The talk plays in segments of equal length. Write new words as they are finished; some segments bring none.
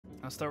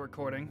I'll start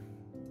recording.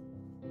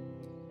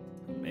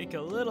 Make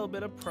a little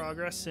bit of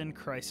progress in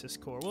Crisis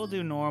Core. We'll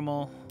do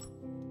normal.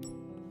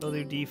 We'll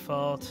do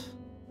default.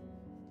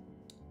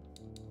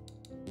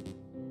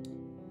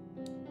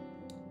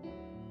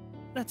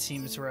 That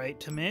seems right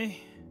to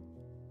me.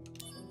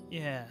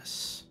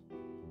 Yes.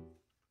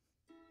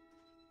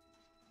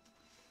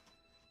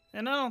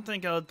 And I don't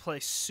think I would play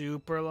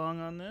super long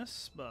on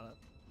this, but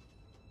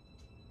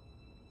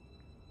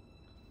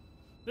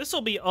this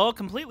will be all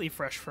completely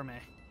fresh for me.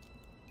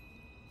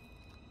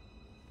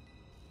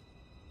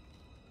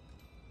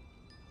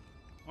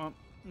 Oh,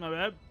 my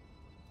bad.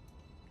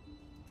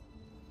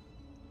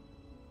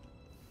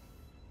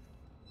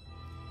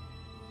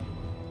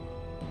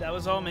 That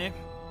was all me.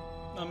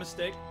 No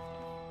mistake.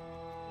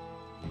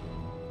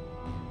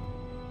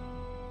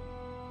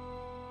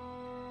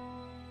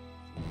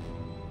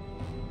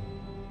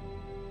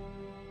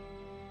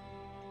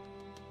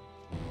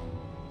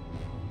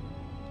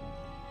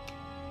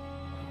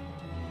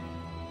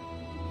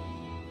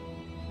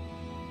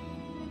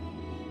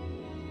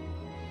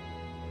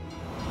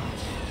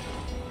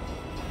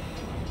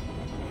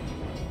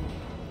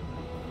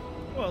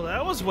 Well,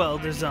 that was well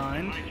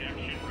designed.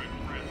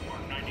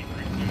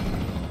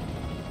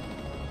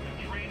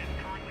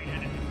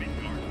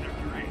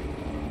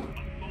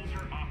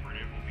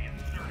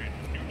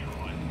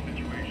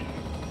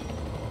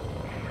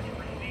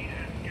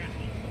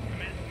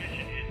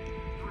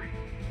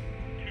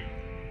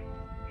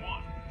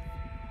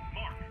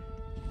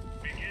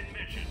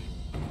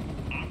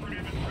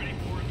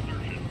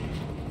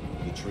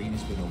 The train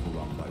has been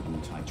overrun by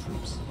VII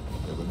troops.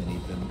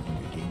 Eliminate them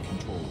and regain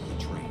control of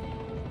the train.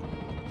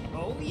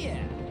 Oh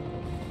yeah!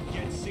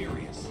 Get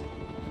serious.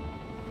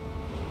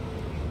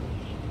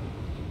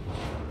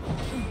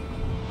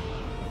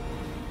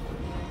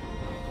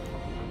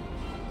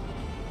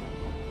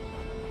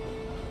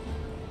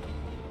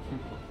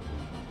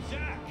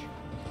 Jack!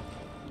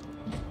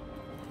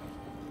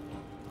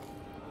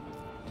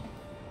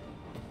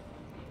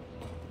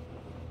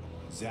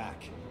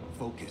 Zack,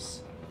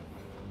 focus.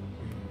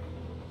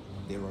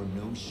 There are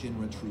no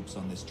Shinra troops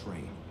on this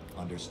train.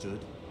 Understood?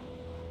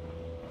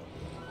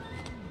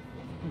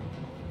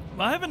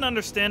 I have an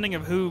understanding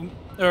of who,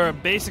 or a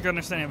basic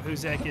understanding of who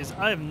Zack is.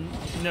 I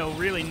know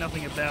really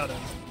nothing about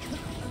him.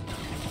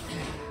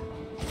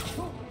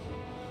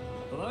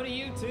 Hello to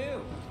you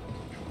too.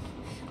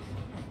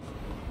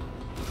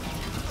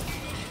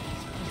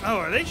 Oh,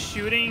 are they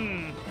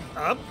shooting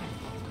up?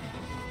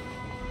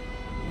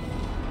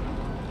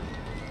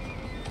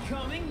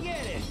 Come and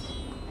get it.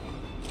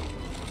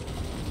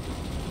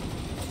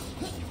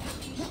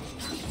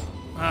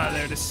 Ah,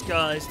 they're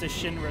disguised as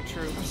Shinra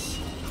troops.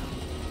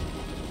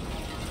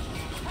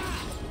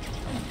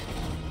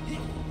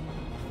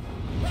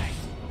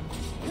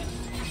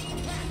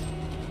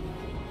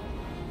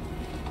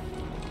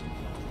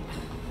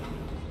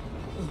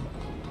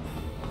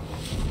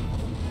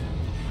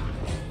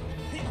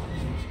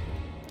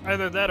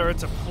 Either that or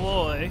it's a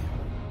ploy.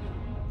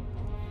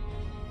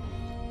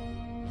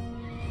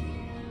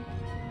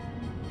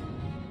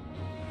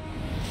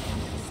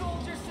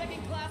 Soldier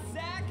second class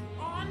Zack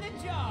on the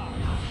job.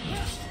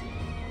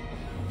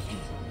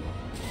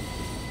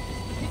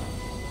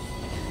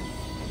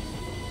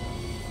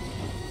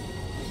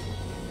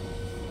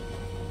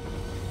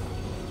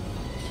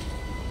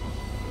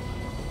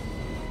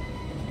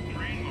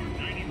 Train mark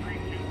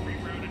 93-2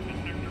 rerouted to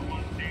Sector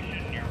 1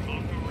 station near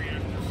Mako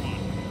Reactor 1.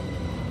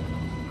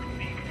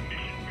 Proceed to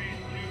mission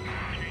phase 2,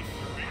 chase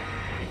survey,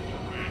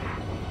 red.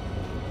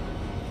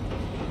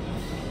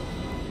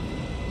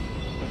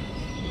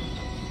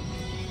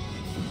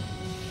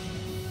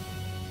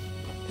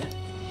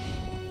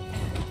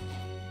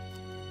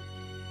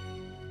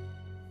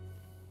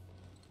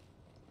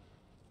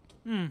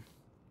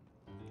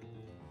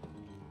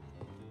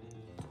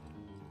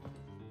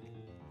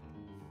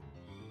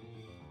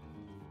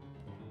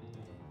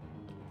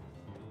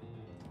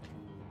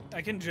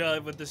 I can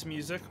jive with this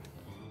music.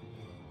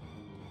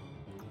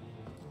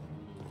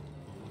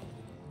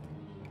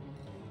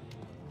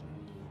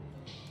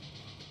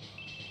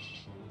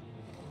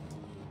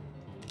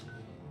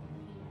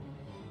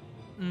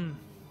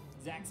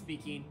 Zack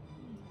speaking.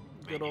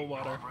 Good old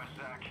water. Progress,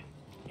 Zack.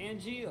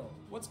 Angeal,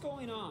 what's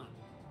going on?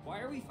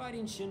 Why are we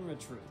fighting Shinra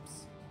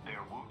troops?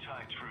 They're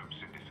VII troops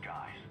in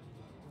disguise.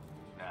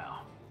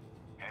 Now,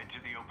 head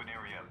to the open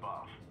area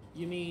above.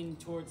 You mean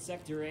towards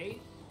Sector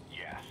 8?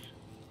 Yes.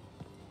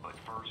 But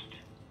first,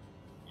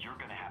 you're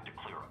gonna have to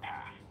clear a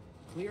path.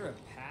 Clear a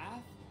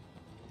path?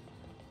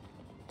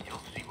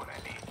 You'll see what I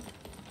mean.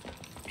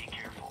 Be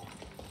careful.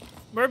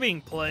 We're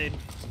being played.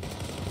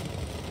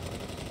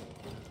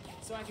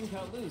 So I can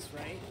cut loose,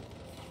 right?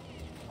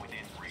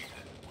 Within reason.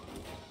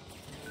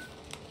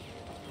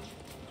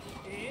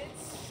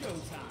 It's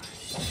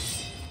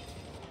showtime.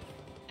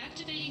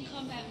 Activating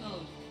combat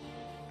mode.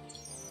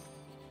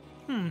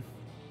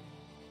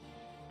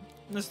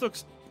 This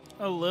looks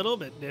a little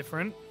bit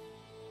different.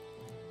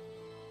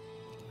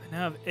 I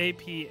now have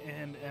AP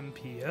and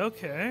MP.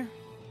 Okay.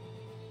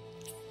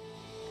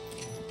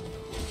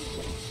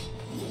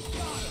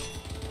 Got him.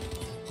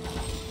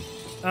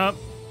 Oh,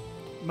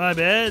 my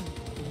bad.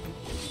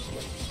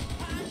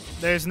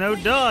 There's no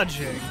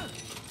dodging.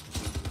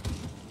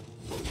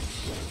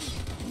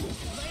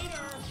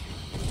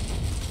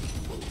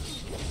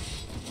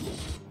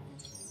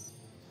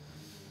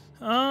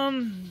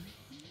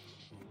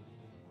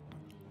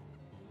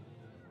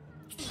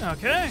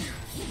 Okay.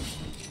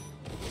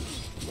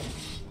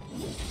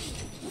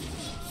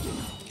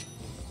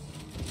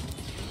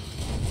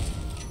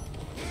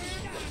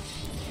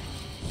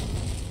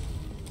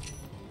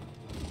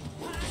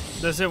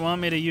 Does it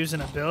want me to use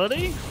an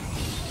ability?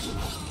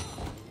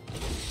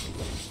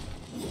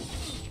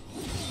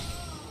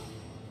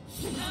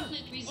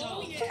 Conflict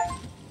resolved.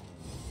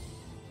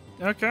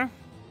 Okay.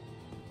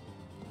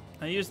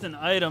 I used an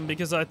item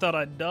because I thought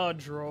I'd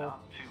dodge roll.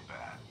 Not too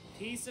bad.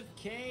 Piece of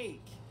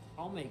cake.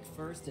 I'll make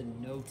first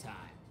in no time.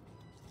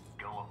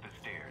 Go up the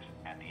stairs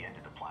at the end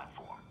of the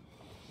platform.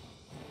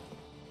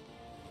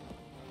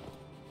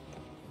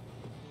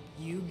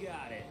 You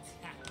got it.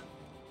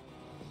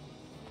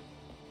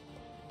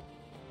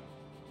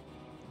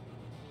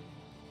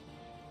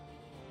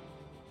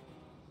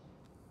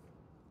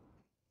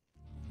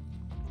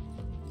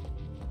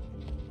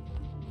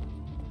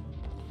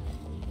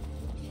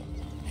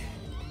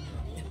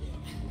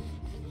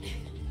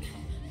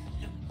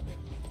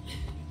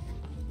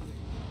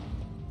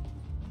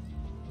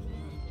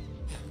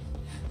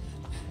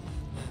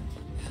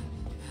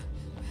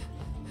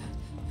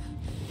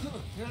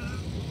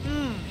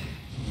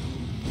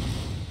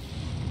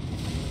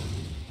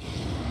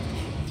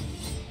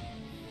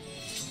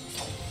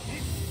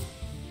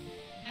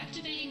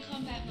 Activating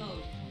combat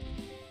mode.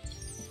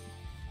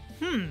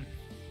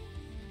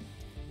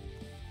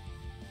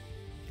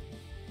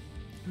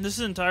 This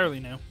is entirely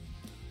new.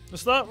 The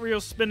slot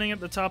wheel spinning at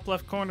the top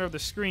left corner of the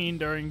screen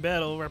during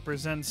battle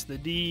represents the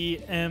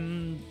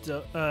DMW,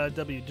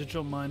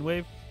 Digital Mind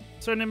Wave.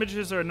 Certain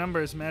images or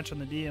numbers match on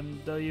the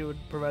DMW, which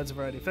provides a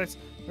variety of effects.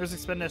 There's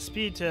expend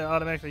SP to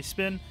automatically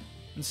spin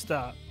and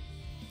stop.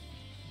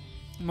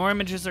 More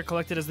images are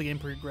collected as the game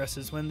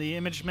progresses. When the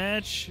image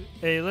match,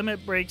 a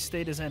limit break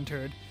state is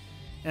entered,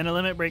 and a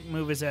limit break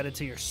move is added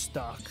to your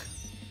stock.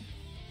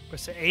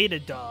 Press A to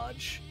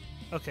dodge.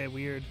 Okay,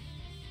 weird.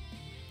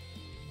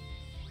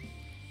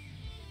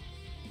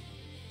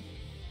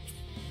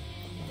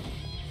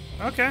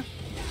 Okay.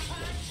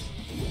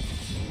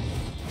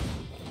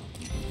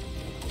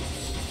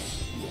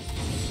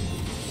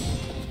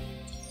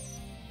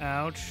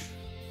 Ouch.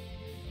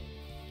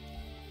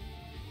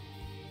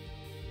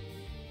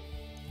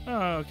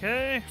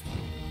 Okay.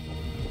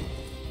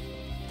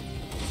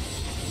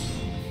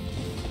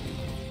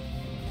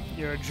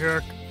 You're a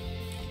jerk.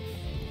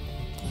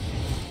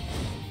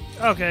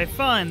 Okay,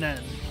 fine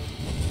then.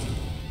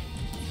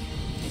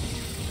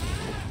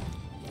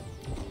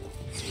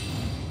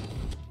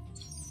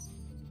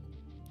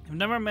 I've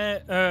never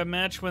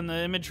matched when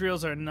the image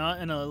reels are not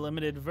in a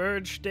limited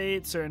verge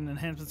state. Certain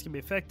enhancements can be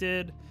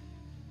affected.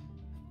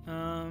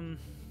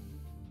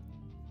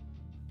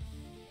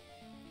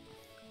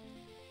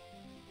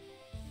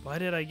 Why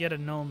did I get a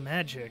null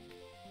magic?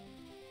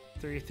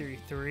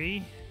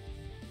 333.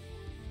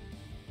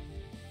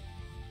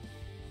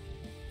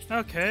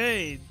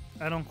 Okay,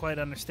 I don't quite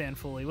understand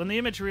fully. When the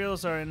image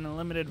reels are in a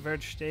limited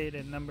verge state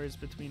and numbers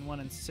between 1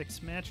 and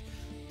 6 match,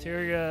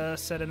 materia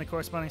set in the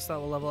corresponding slot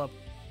will level up.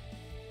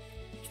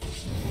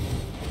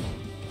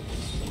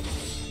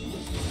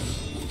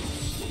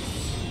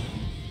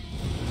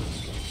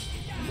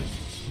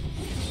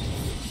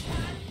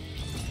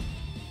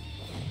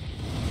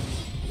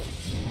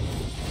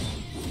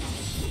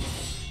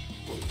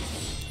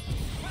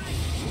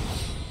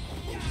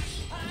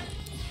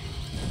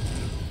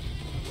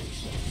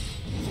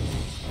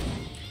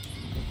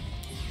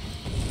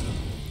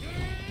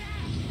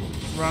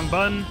 Wrong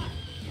button.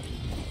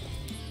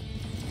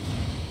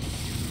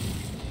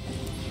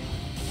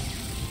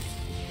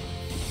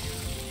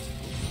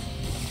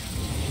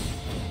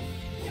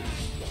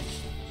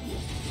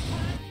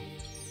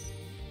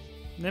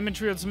 The image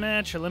reels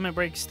match, a limit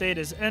break state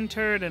is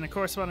entered, and a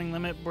corresponding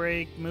limit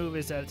break move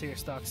is added to your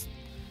stocks.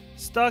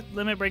 Stock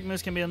limit break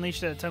moves can be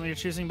unleashed at a time of your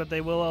choosing, but they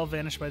will all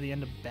vanish by the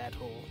end of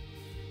battle.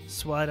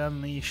 SWAT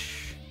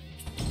unleash.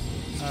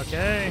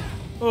 Okay.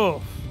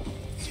 Oh.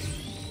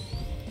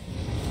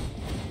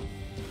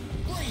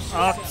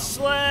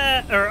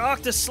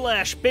 Octa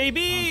slash,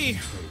 baby!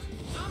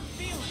 I'm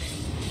feeling it.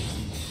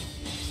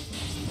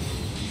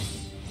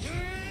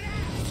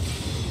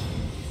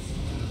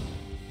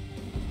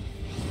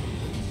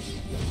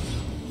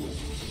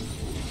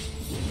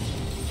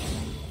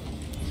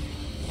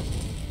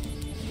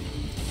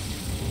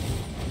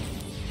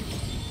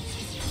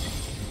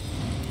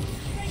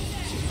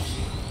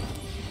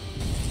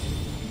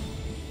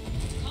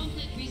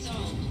 Conflict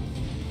resolved.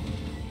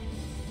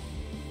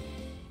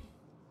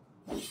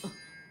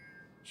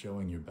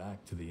 Showing your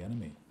back to the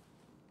enemy.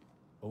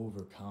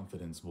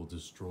 Overconfidence will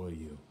destroy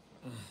you.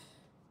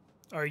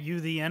 Are you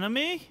the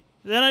enemy?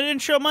 Then I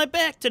didn't show my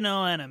back to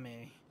no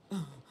enemy.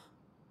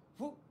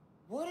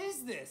 What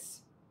is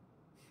this?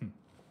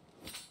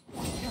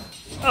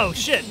 Oh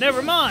shit,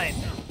 never mind.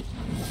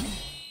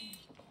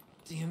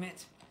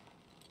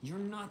 You're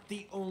not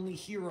the only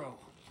hero.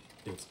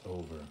 It's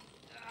over.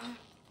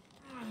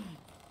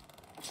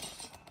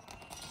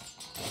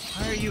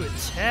 Why are you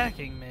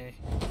attacking me?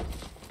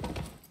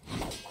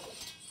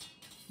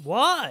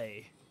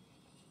 Why?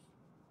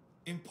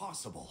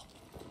 Impossible.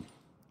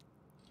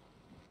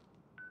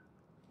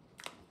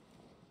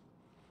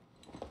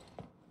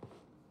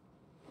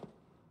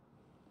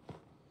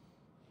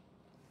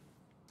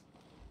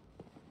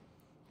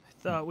 I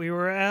thought we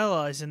were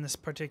allies in this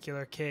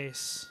particular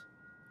case.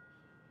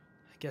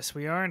 I guess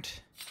we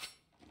aren't.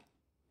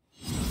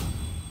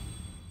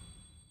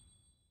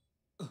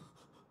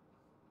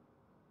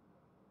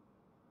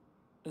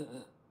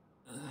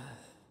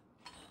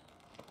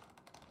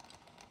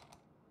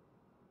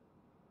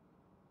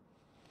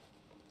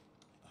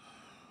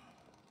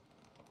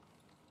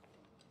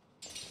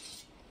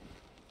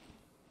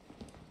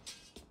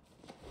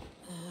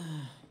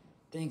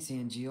 Thanks,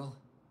 Angeal.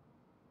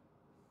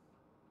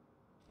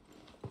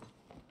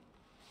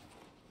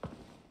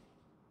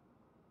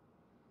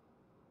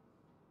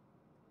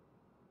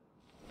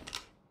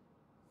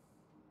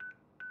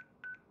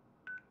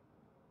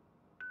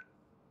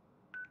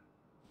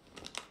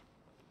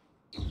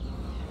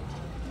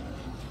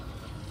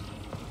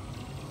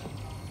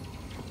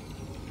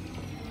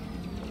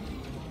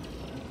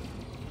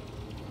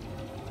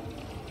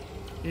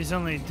 He's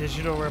only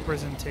digital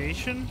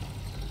representation?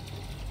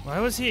 Why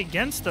was he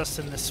against us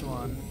in this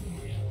one?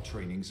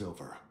 Training's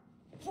over.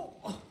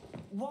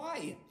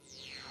 Why?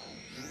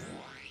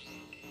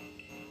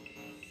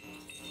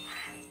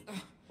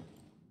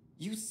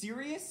 You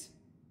serious?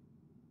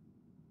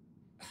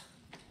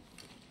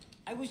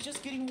 I was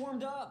just getting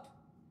warmed up.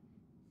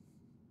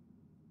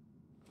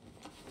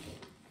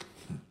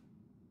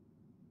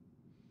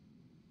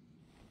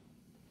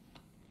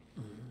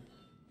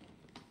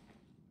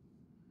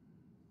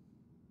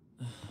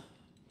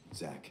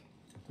 Zach.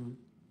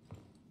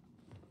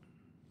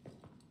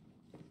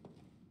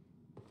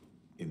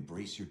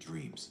 Embrace your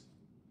dreams.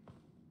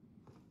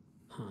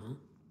 Huh?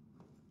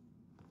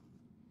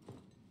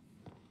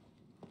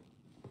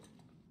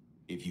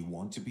 If you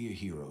want to be a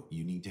hero,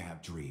 you need to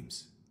have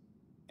dreams.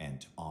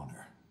 And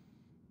honor.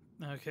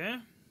 Okay.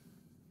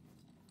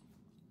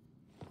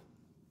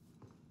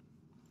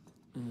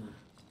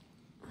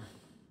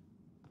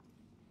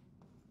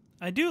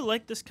 I do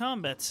like this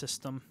combat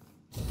system.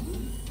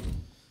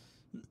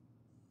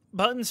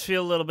 Buttons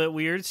feel a little bit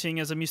weird, seeing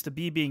as I'm used to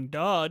B being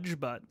dodge,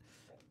 but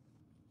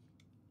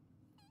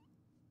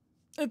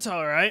it's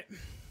alright.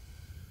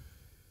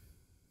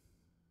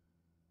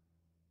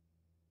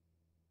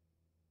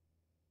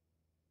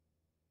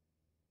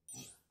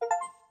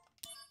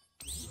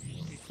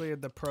 We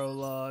cleared the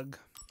prologue.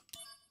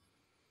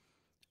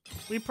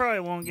 We probably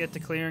won't get to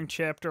clearing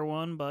chapter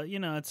 1, but you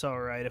know, it's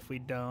alright if we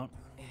don't.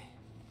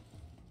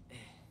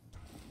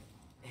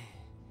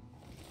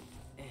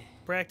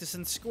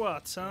 Practicing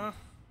squats, huh?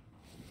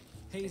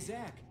 Hey,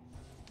 Zach.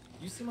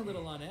 You seem a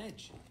little on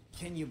edge.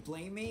 Can you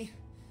blame me?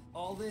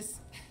 All this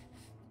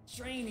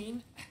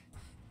training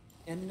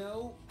and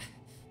no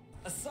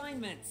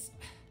assignments.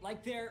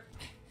 Like they're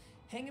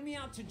hanging me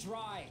out to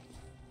dry.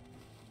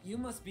 You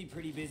must be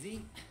pretty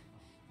busy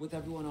with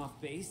everyone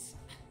off base.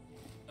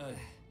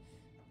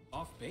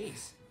 Off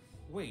base?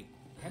 Wait,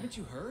 haven't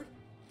you heard?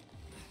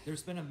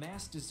 There's been a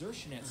mass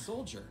desertion at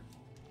Soldier.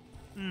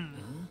 Huh?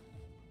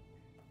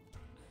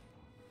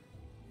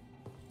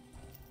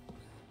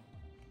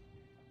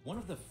 One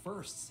of the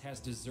firsts has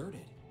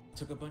deserted.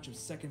 Took a bunch of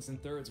seconds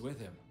and thirds with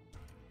him.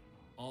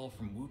 All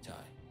from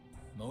Wutai.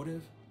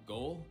 Motive,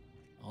 goal,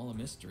 all a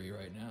mystery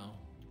right now.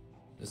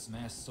 This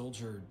mass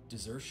soldier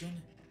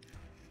desertion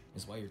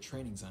is why your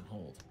training's on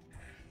hold.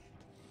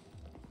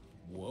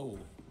 Whoa,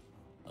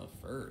 a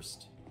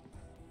first.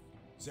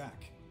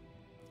 Zach,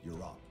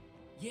 you're up.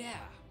 Yeah,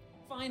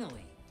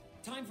 finally.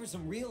 Time for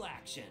some real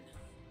action.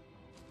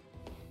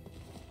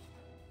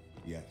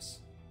 Yes,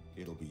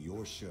 it'll be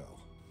your show.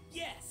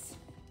 Yes!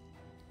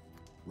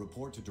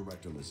 Report to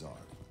Director Lazard.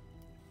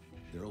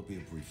 There'll be a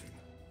briefing.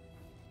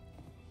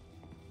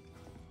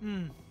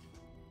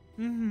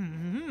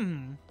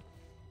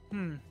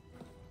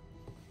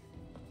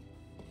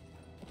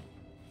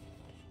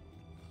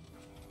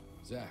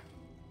 Zach,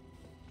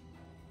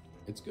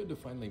 it's good to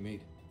finally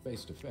meet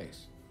face to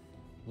face.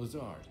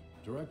 Lazard,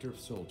 Director of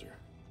Soldier.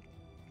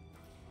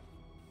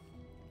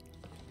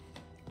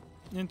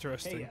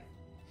 Interesting.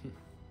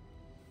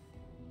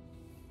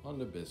 On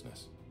to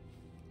business.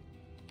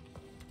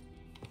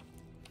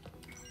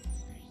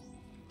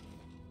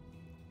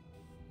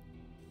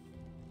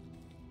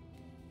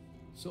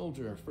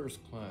 Soldier First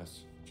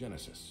Class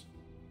Genesis.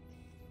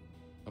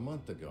 A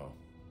month ago,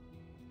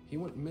 he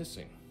went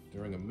missing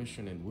during a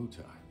mission in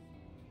Wutai.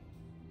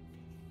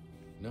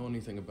 Know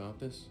anything about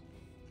this?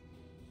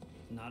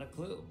 Not a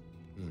clue.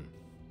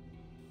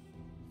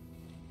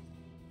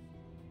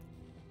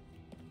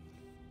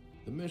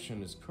 The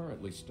mission is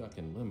currently stuck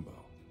in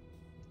limbo.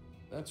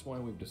 That's why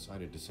we've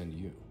decided to send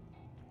you.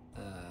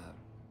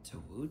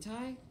 To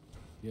Wutai?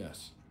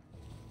 Yes.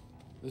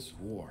 This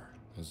war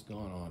has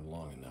gone on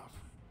long enough.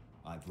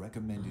 I've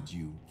recommended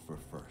you for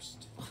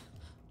first.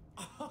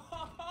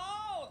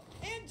 Oh,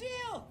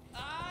 Angel!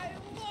 I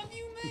love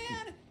you,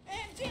 man!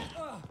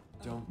 Angel!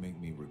 Don't make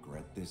me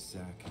regret this,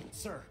 Zach.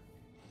 Sir.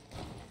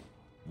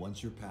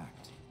 Once you're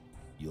packed,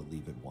 you'll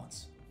leave at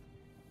once.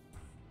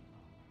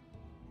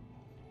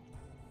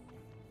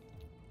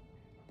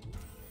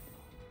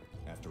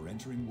 After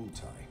entering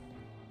Wutai,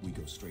 we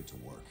go straight to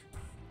work.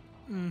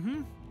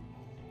 Mm-hmm.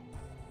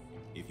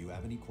 If you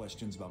have any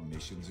questions about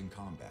missions and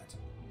combat,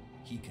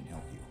 he can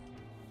help you.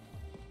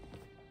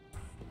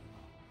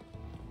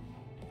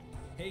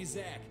 Hey,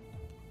 Zach.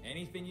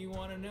 Anything you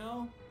want to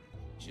know?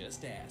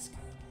 Just ask.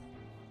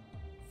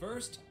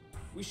 First,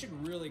 we should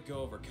really go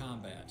over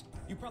combat.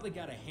 You probably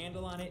got a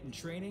handle on it in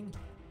training,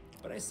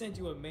 but I sent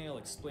you a mail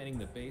explaining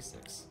the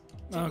basics.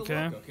 Take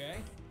Okay. a look, okay?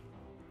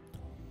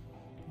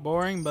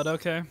 Boring, but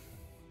okay.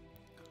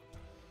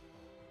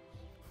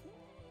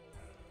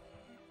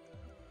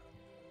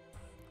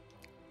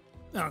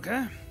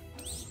 Okay.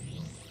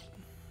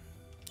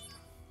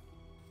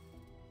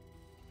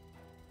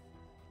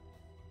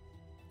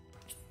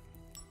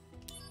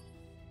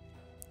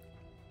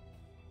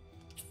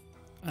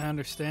 I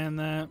understand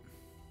that.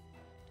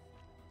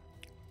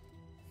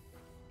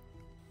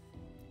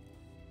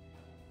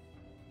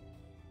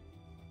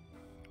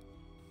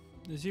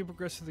 As you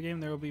progress through the game,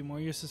 there will be more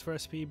uses for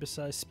SP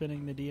besides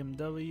spinning the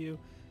DMW.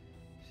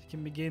 It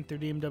can be gained through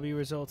DMW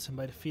results and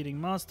by defeating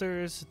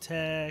monsters,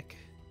 attack.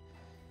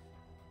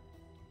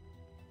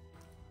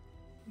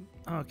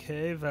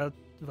 Okay,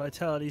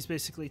 vitality is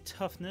basically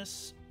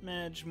toughness.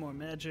 More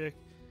magic.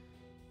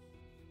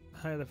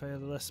 Higher the fire,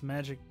 the less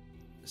magic.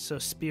 So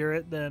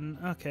spirit then.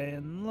 Okay,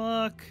 and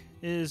luck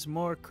is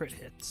more crit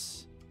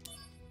hits.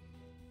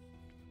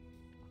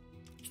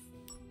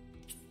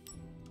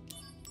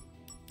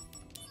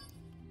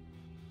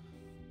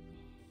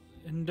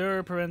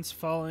 Endure prevents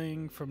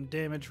falling from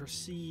damage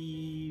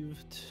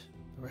received.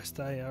 The rest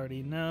I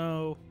already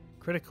know.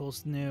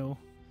 Critical's new.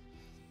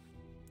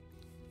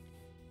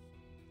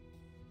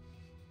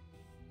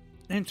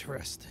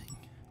 Interesting.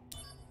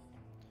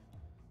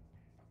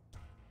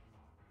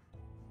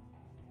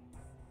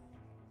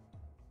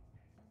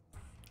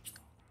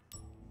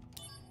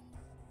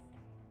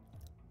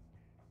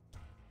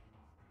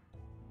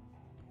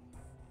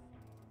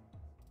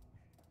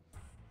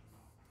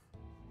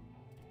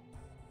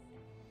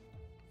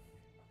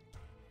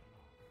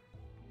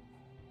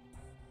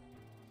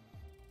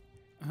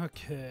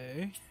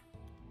 Okay.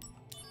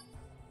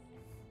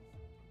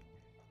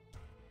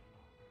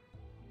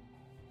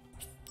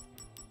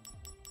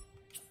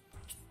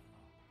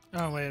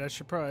 Oh, wait, I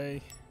should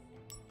probably...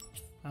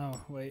 Oh,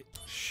 wait.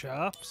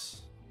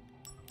 Shops?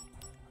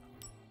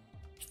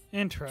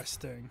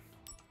 Interesting.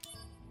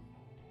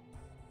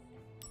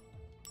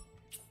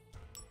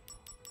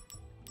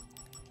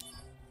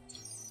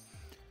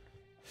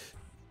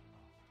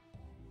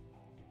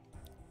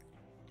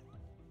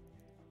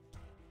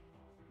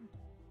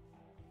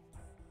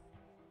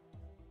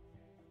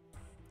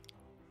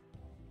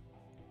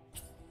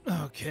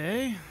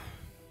 Okay.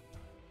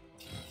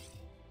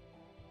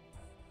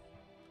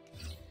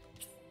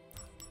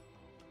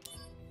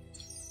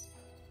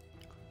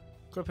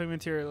 Equipping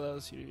material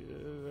allows you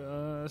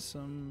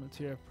some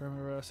material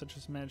perimeter, such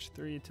as Match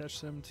 3, attach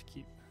them to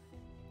keep.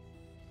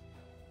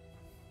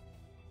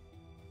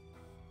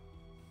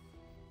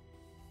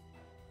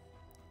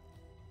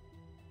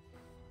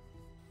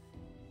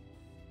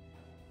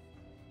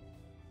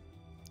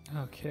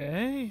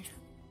 Okay.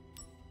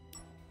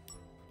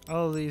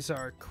 All of these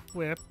are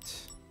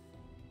equipped.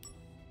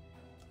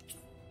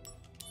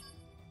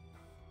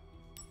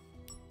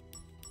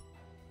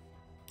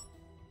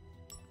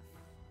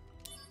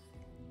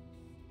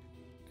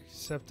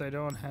 Except I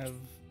don't have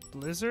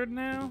Blizzard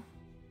now?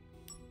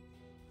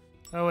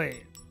 Oh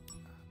wait,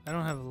 I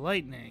don't have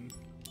lightning.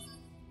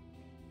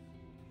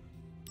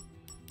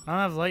 I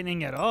don't have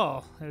lightning at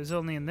all. It was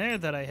only in there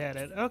that I had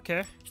it.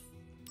 Okay.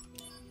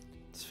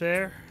 It's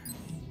fair.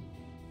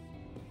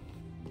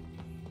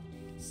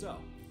 So,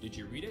 did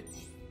you read it?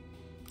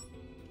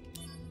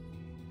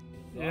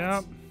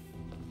 Yep.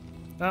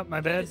 Oh, my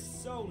That bad.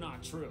 is so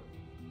not true.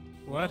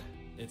 What?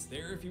 It's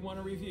there if you want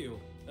to review.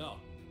 Oh,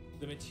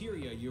 the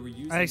materia you were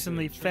using. I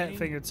accidentally during training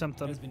fat-fingered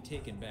something. Has been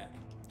taken back.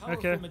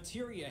 Powerful Okay.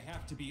 materia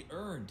have to be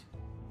earned.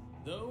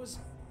 Those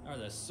are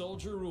the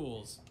soldier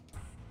rules.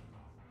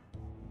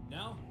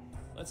 Now,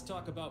 let's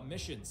talk about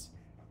missions.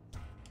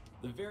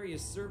 The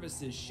various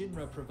services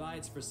Shinra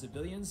provides for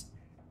civilians,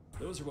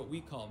 those are what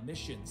we call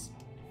missions.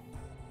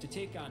 To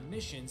take on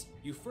missions,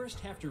 you first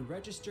have to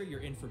register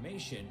your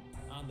information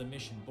on the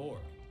mission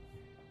board.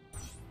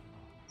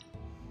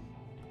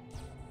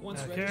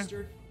 Once Okay.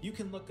 registered, you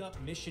can look up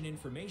mission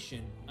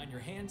information on your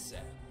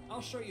handset.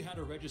 I'll show you how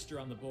to register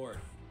on the board.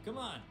 Come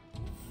on.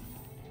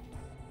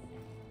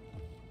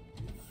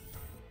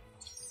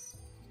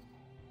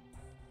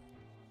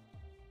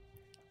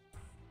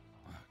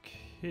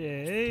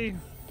 Okay.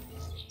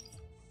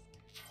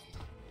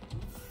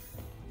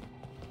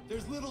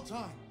 There's little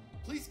time.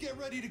 Please get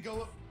ready to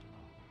go up.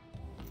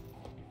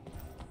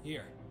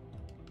 Here.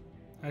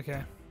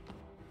 Okay.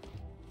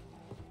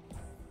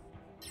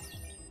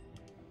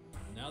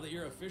 Now that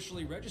you're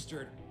officially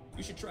registered,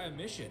 you should try a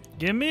mission.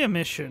 Give me a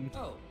mission.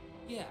 Oh,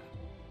 yeah.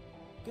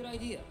 Good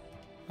idea.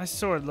 My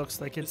sword looks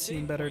like it's The seen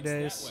save better point's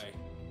days. that way.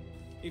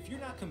 If you're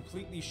not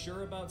completely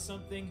sure about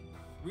something,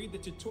 read the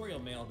tutorial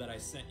mail that I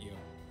sent you.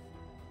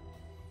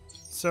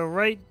 So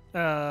right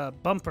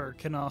bumper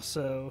can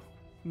also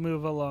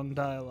move along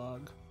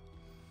dialogue,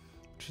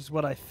 which is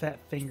what I fat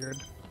fingered.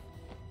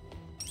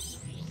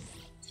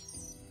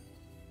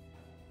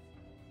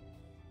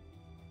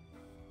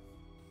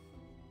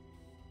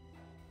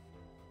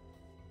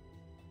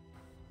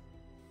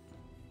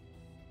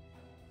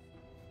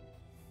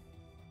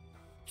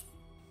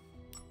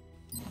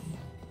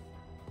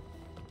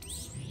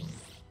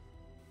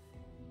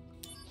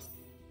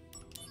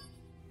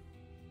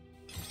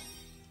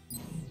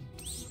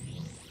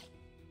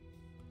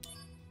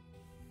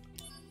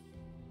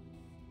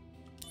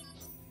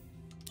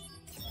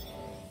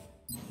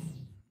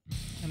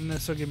 And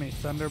this will give me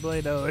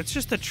Thunderblade. Oh, it's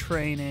just a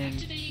training.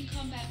 Activating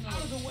combat mode.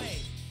 Out of the way.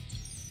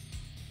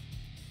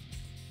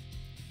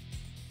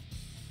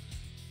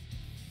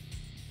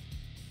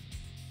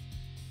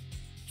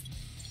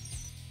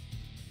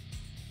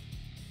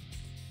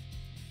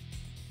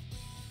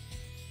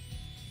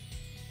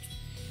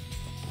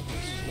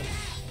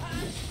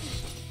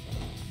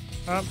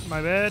 Oh,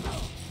 my bad.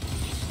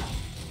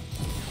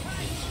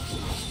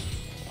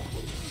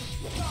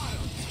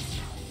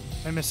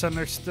 I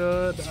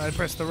misunderstood. I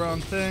pressed the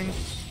wrong thing.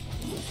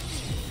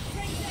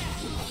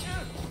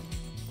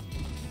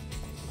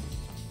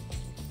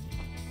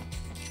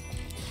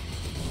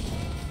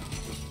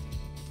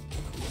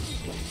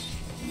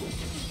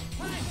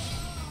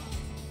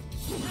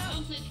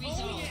 Conflict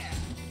resolved.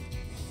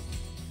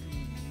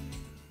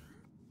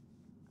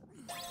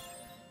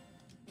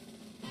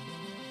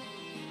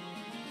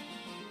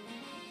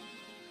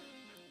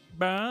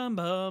 Bum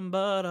bum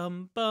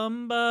ba-dum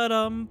bum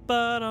ba-dum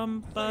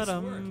ba-dum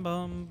ba-dum work.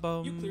 bum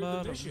bum You cleared the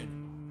ba-dum.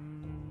 mission.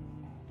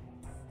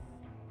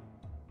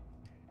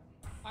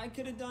 I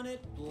could have done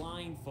it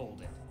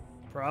blindfolded.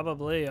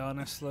 Probably,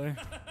 honestly.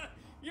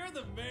 You're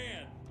the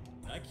man.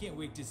 I can't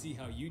wait to see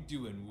how you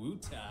do in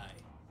Wu-Tai.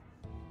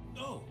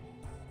 Oh,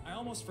 I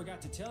almost forgot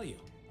to tell you.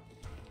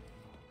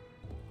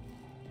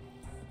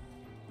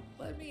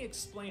 Let me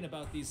explain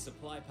about these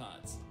supply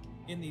pods.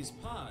 In these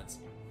pods,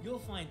 you'll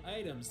find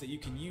items that you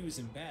can use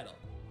in battle.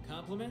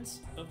 Compliments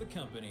of the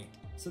company.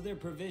 So they're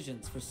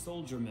provisions for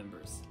soldier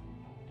members.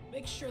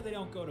 Make sure they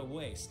don't go to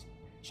waste.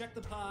 Check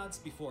the pods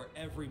before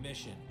every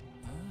mission.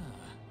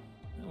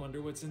 Ah, I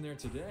wonder what's in there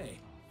today.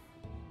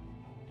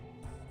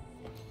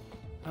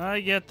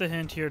 I get the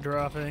hint you're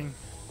dropping.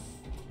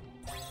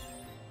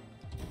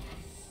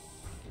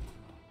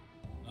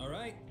 All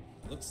right,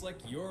 looks like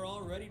you're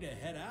all ready to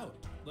head out.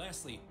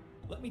 Lastly,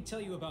 let me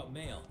tell you about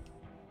mail.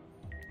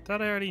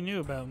 Thought I already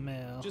knew about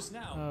mail. Just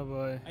now, Oh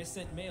boy. I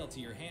sent mail to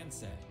your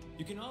handset.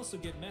 You can also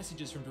get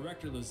messages from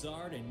Director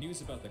Lazard and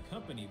news about the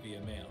company via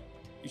mail.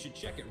 You should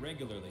check it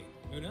regularly.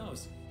 Who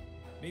knows?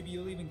 Maybe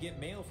you'll even get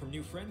mail from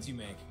new friends you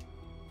make.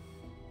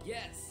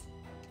 Yes.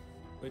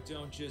 But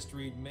don't just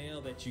read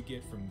mail that you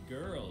get from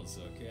girls,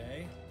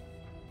 okay?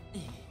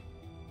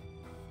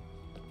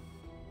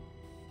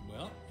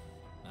 Well,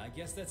 I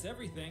guess that's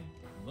everything.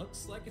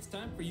 Looks like it's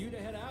time for you to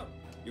head out.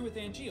 You're with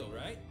Angel,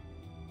 right?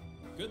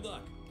 Good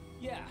luck.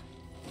 Yeah.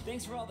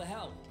 Thanks for all the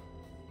help.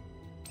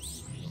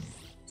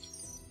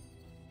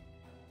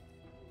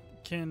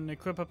 Can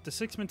equip up to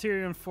 6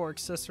 material and 4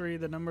 accessory.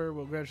 The number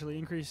will gradually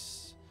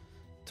increase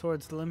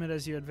towards the limit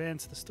as you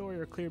advance the story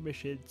or clear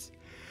missions.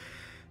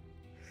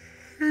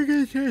 You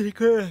can change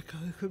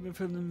equipment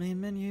from the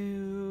main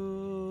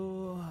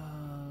menu.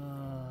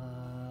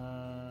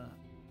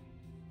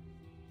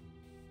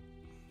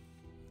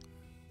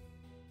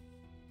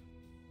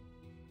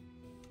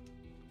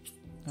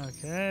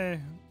 Okay.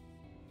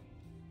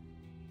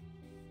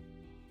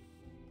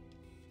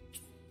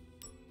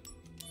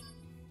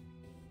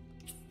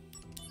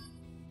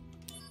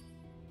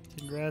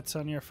 Congrats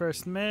on your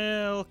first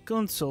mail.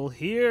 Consul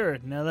here.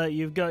 Now that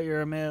you've got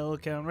your mail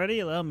account ready,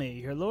 allow me,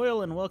 your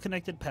loyal and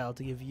well-connected pal,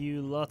 to give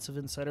you lots of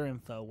insider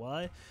info.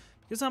 Why?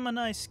 Because I'm a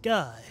nice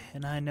guy,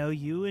 and I know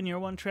you and your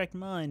one-track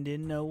mind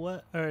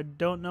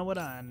don't know what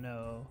I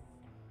know.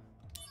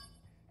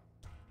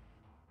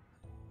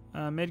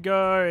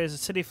 Midgar is a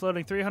city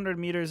floating 300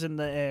 meters in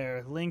the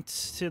air,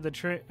 linked to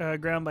the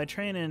ground by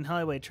train and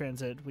highway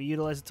transit. We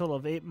utilize a total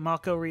of 8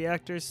 Mako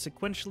reactors,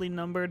 sequentially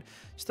numbered,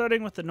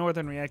 starting with the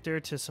northern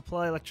reactor to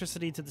supply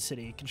electricity to the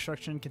city.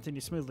 Construction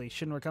continues smoothly.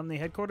 Shinra Company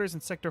headquarters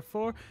in Sector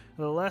 4 are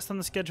the last on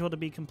the schedule to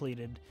be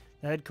completed.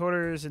 The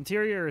headquarters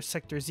interior,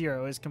 Sector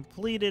 0, is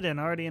completed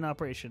and already in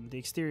operation. The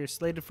exterior is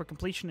slated for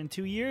completion in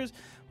 2 years,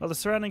 while the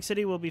surrounding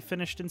city will be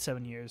finished in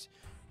 7 years.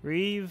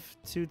 Reeve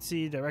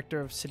Tutsi, Director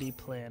of City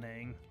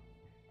Planning.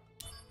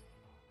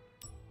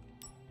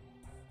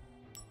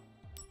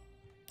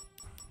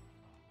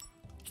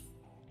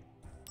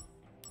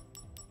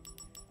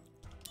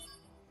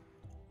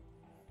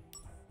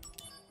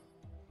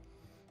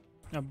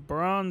 A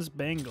bronze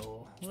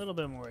bangle. A little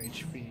bit more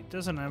HP.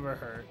 Doesn't ever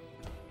hurt.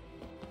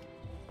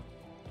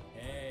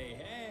 Hey,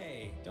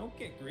 hey! Don't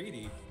get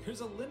greedy.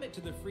 There's a limit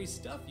to the free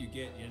stuff you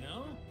get, you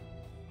know?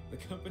 The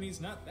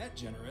company's not that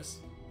generous.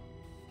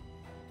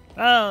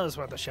 Oh, it's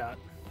worth a shot.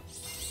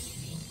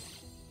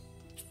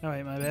 Oh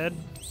wait, my bad.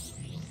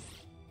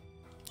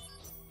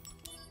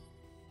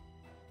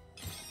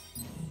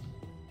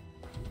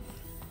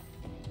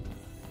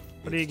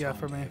 What do you got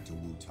for me? To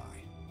Wutai.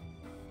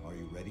 Are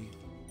you ready?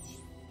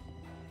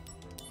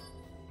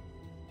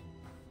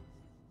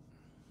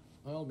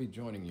 I'll be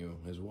joining you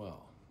as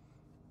well.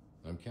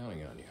 I'm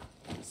counting on you.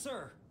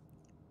 Sir,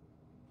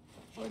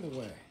 By the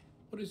way,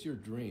 what is your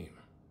dream?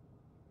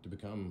 To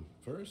become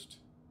first?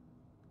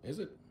 Is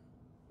it?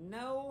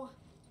 no.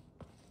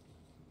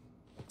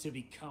 To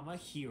become a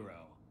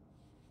hero.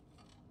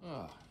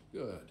 Ah,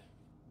 good.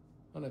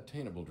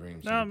 Unattainable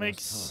dreams. No, are it the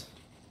makes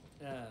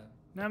Uh,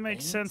 that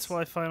makes Thanks. sense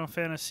why Final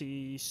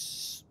Fantasy,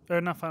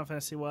 or not Final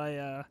Fantasy,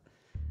 why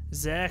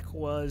Zack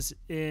was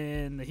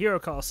in the Hero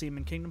Coliseum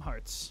in Kingdom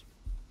Hearts.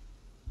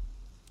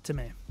 To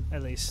me,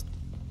 at least.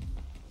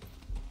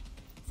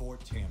 Fort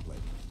Tamblet.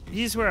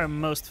 He's where I'm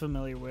most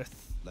familiar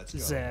with Let's go.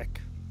 Zack.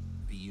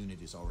 The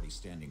unit is already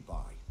standing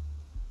by.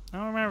 I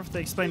don't remember if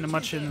they explained it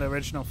much in the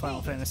original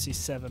Final Fantasy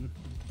VII.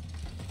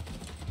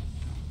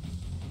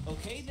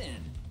 okay then.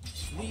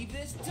 Leave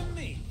this to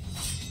me.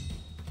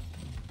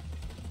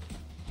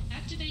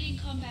 Activating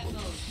combat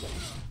mode.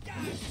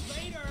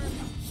 Later.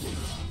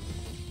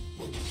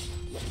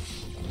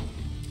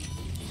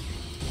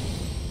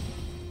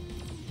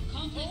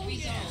 Conflict Oh, yeah.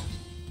 resolved.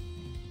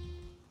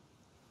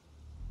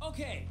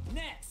 Okay,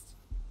 next.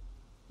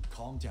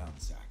 Calm down,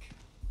 Zack.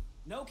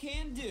 No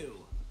can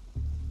do.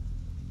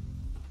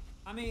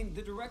 I mean,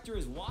 the director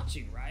is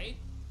watching, right?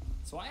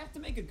 So I have to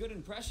make a good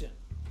impression.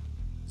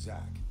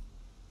 Zack.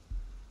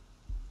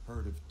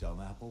 Heard of dumb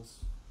apples?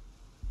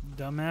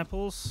 Dumb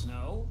apples?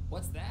 No?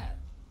 What's that?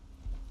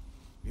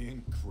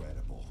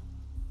 Incredible.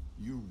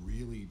 You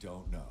really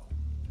don't know.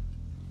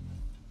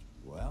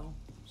 Well,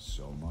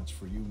 so much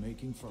for you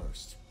making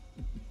first.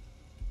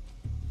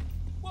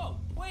 Whoa,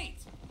 wait!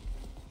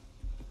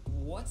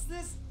 What's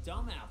this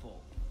dumb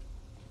apple?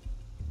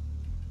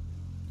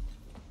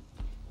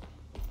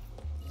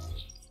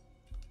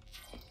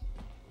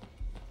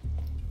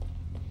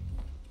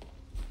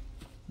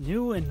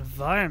 New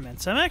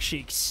environments. I'm actually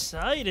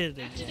excited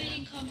again.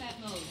 Activating combat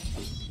mode.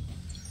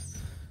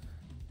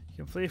 You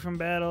can flee from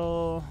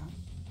battle.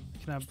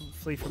 You can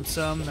flee from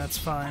some. That's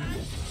fine.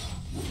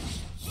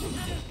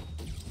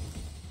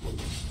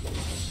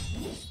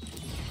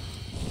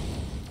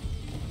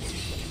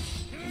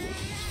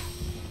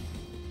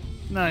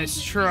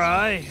 Nice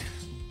try.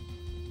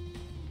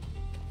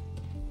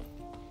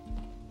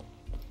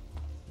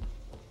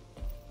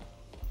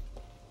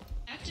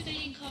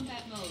 Activating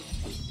combat mode.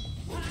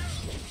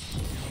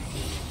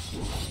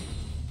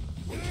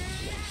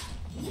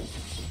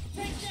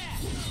 Take that!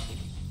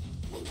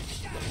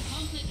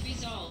 Conflict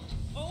resolved.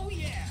 Oh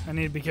yeah! I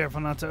need to be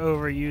careful not to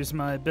overuse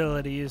my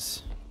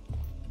abilities.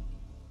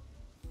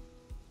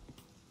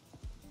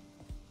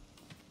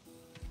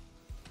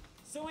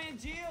 So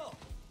Angeal,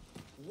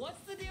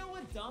 what's the deal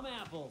with dumb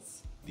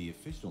apples? The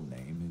official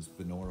name is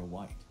Benora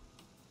White.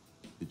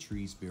 The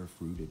trees bear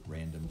fruit at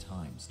random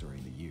times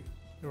during the year.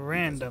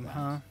 Random, Because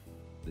of huh? that,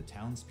 the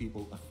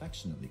townspeople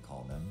affectionately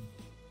call them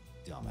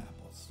dumb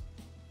apples.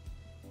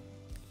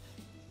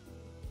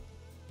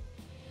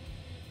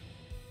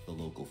 The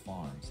local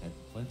farms had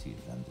plenty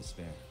of them to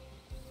spare.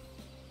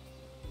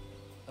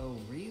 Oh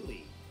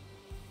really?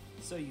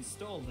 So you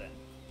stole them?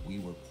 We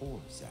were poor,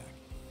 Zack.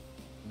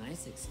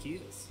 Nice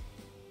excuse.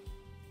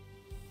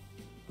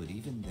 But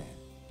even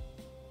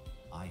then,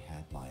 I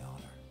had my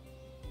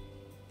honor.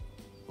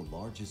 The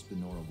largest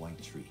Benora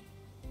white tree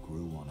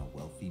grew on a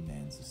wealthy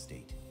man's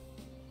estate.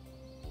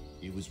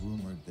 It was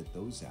rumored that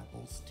those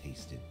apples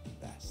tasted the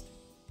best.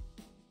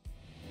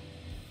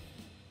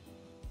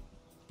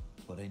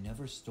 But I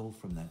never stole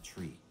from that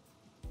tree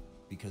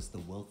because the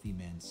wealthy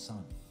man's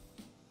son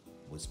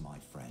was my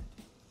friend.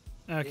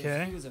 If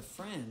Okay. he was a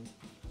friend,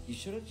 you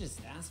should have just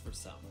asked for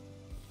some.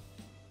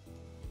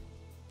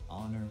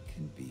 Honor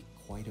can be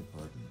quite a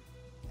burden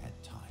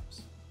at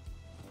times.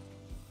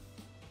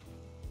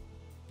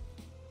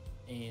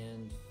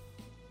 And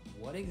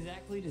what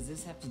exactly does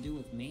this have to do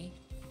with me?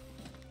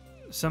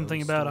 Something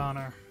No about story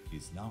honor.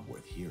 is not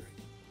worth hearing.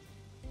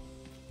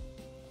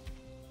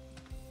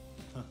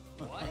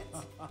 What?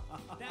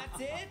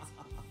 That's it?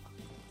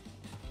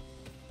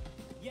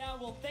 Yeah,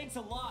 well, thanks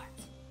a lot.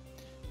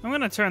 I'm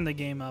gonna turn the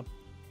game up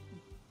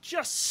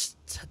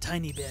just a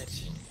tiny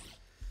bit.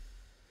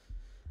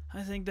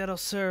 I think that'll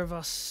serve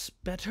us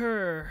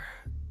better.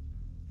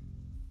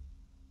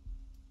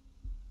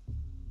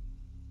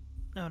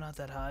 No, not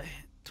that high.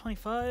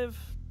 25?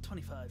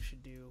 25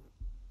 should do.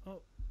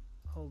 Oh,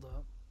 hold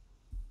up.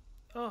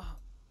 Oh.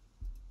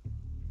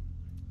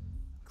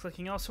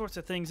 Clicking all sorts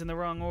of things in the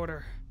wrong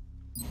order.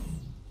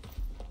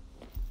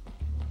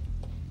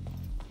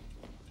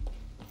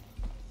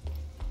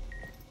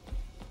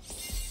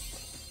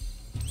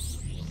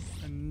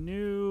 A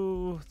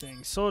new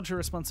thing. Soldier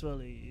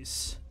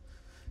responsibilities.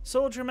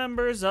 Soldier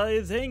members,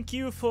 I thank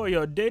you for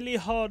your daily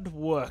hard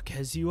work.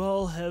 As you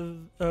all have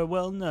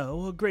well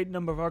know, a great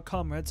number of our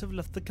comrades have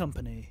left the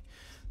company.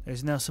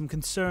 There's now some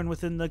concern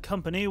within the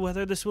company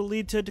whether this will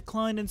lead to a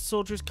decline in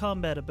soldiers'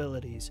 combat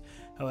abilities.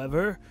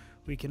 However,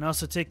 we can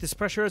also take this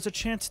pressure as a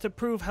chance to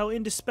prove how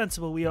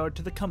indispensable we are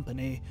to the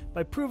company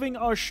by proving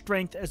our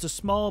strength as a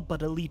small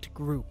but elite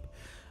group.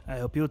 I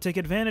hope you will take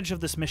advantage of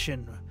this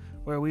mission,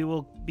 where we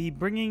will be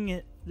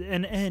bringing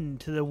an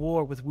end to the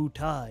war with Wu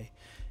Tai.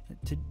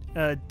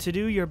 To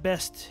do your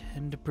best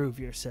and to prove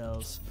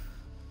yourselves.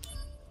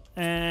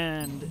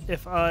 And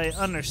if I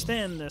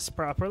understand this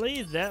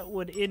properly, that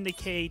would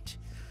indicate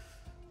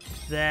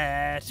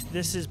that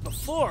this is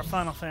before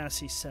Final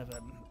Fantasy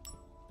VII.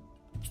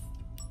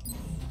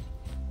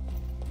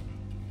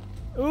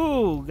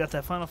 Ooh, got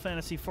that Final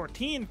Fantasy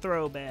XIV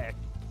throwback.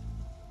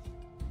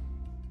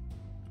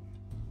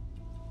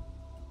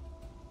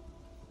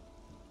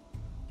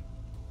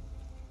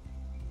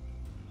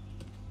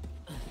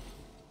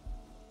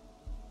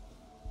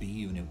 B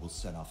unit will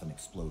set off an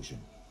explosion.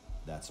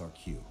 That's our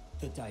cue.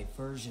 The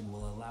diversion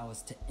will allow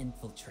us to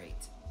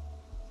infiltrate.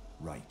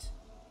 Right.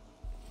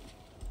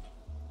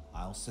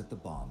 I'll set the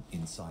bomb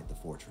inside the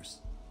fortress.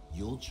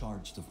 You'll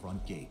charge the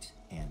front gate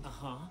and...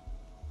 Uh-huh.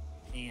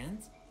 And?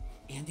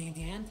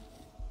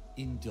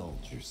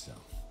 Indulge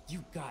yourself.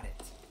 You got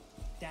it.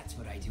 That's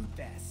what I do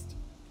best.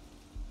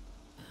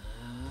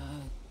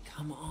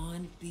 Come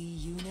on, B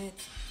unit.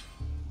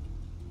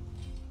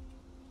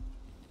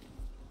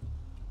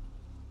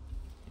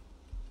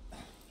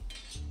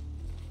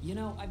 You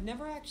know, I've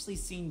never actually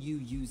seen you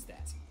use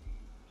that.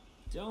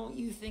 Don't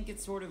you think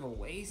it's sort of a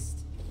waste?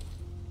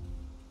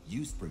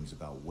 Use brings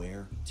about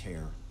wear,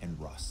 tear, and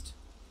rust.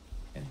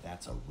 And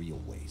that's a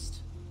real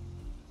waste.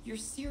 You're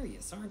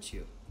serious, aren't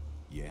you?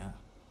 Yeah.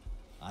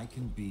 I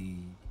can be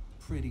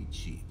pretty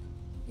cheap.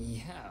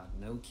 Yeah,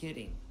 no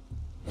kidding.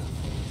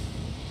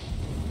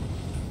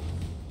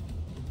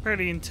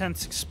 Pretty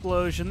intense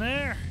explosion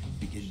there.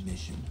 Begin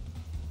mission.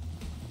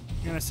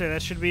 I'm gonna say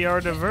that should be our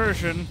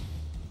diversion.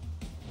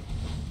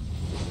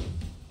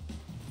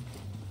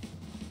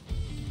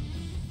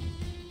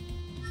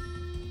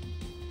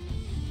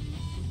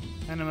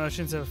 And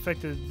emotions have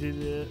affected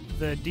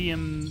the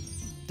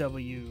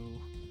DMW.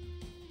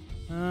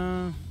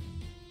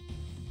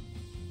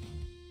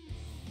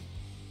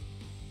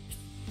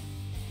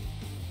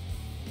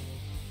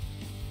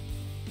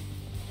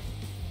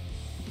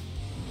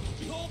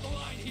 Hold the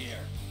line here.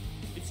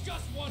 It's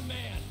just one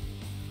man.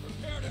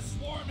 Prepare to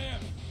swarm him.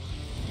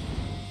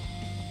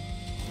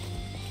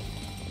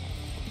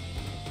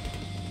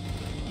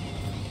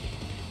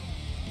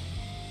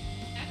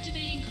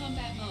 Activating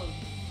combat mode.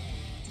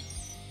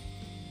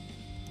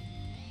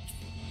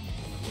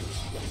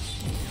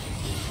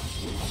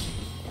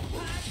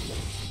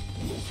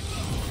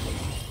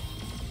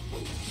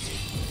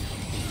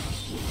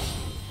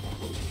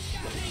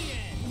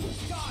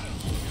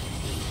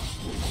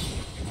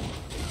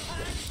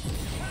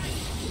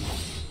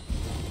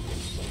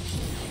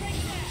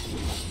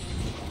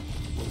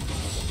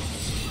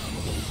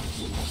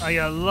 I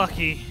got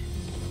lucky.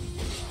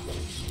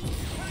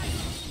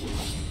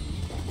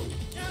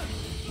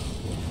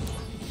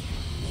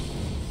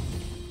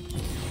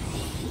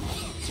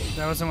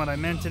 That wasn't what I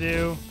meant to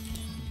do.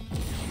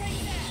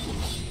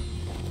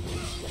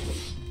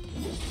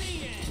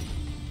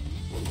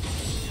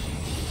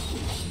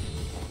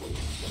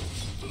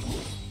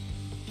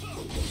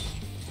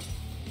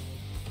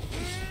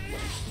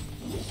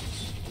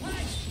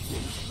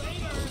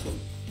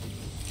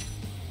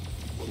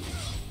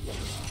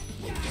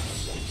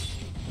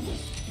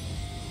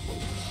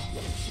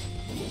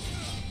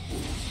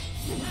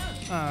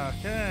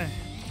 Okay.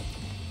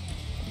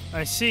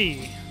 I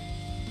see.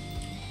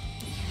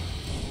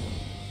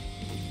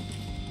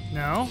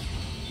 No?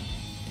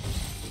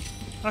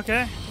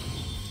 Okay.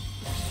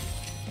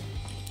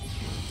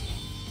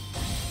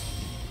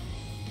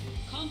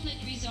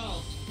 Conflict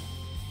resolved.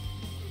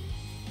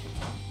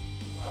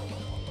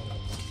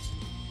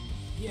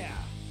 Yeah,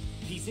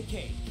 piece of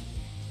cake.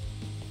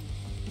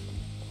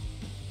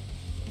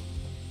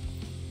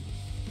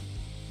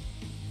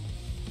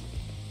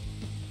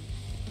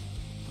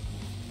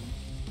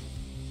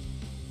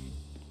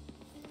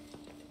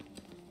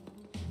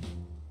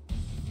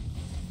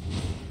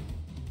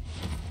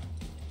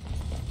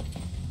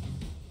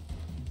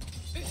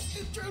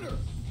 Intruder!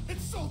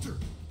 It's Soldier!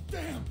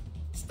 Damn!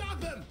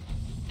 Stop him!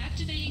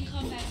 Activating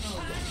combat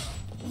mode.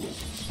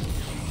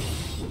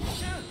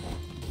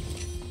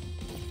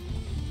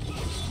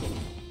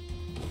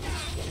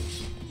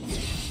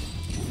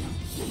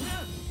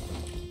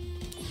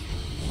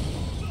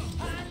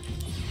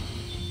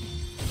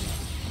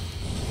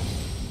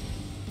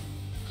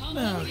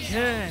 Combat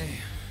Okay.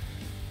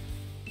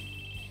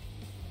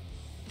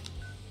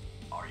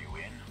 Are you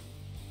in?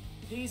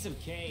 Piece of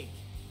cake.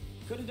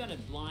 Could have done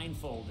it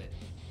blindfolded.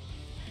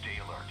 Stay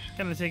alert.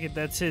 Gonna take it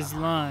that's his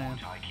Wu line.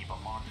 Tai keep a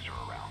monster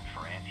around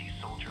for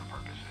anti-soldier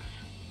purposes.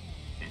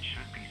 It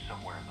should be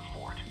somewhere in the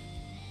fort.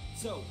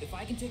 So, if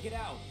I can take it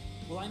out,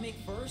 will I make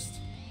first?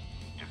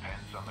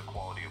 Depends effects on the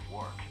quality of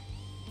work.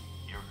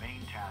 Your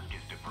main task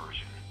is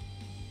diversion.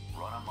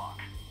 Run amok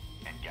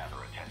and gather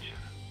attention.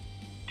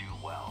 Do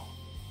well,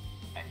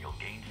 and you'll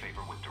gain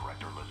favor with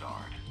Director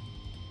Lazard.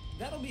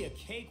 That'll be a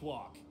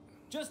cakewalk.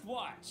 Just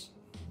watch.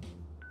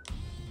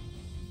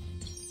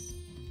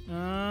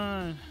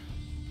 I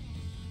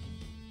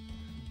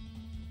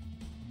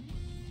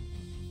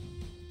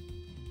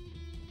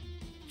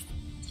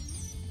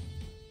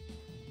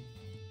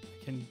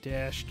can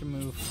dash to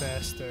move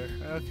faster.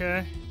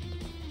 Okay.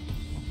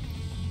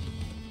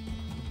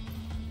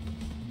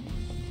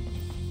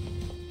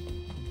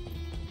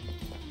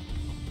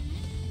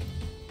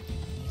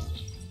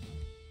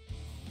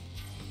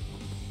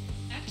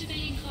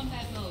 Activating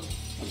combat mode.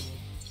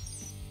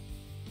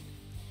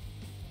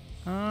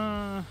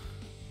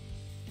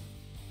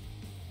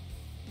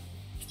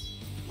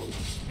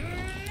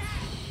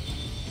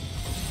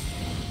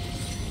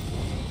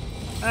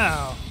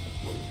 Ow.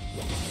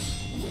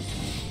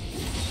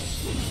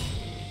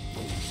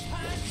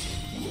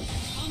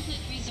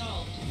 Conflict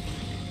resolved.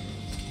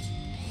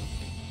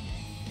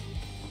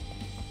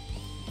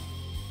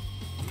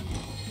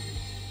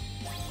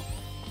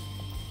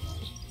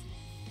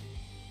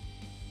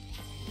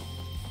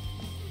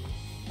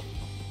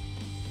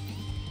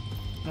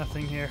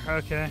 Nothing here.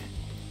 Okay.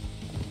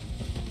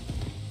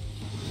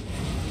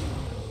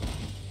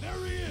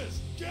 There he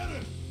is! Get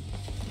him!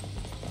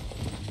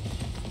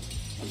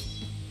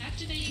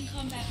 Activating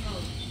combat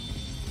mode.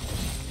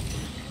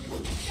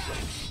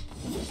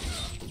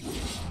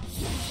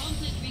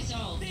 Conflict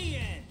resolved. The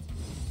end.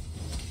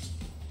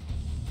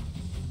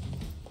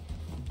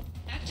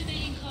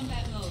 Activating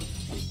combat mode.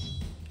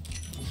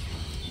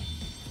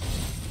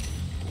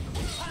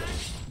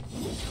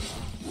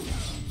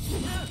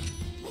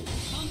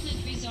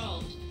 Conflict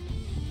resolved.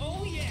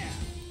 Oh yeah.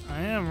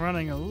 I am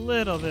running a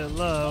little bit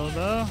low,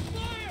 though.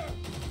 Fire!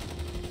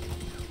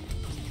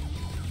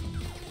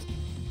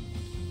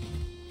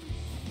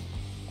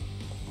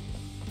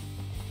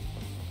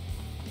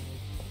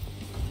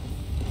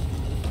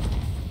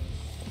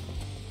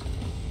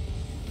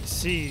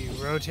 See,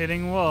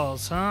 rotating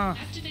walls, huh?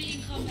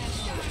 Activating combat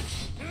mode.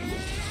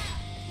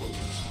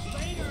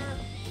 Later.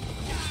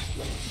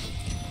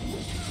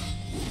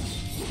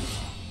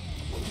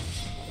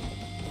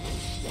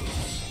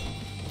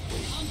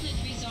 Conflict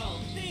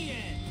resolved. The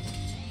end.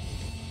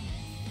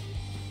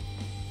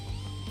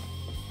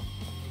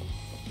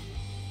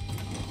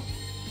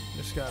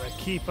 Just gotta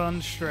keep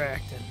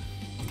undistracted.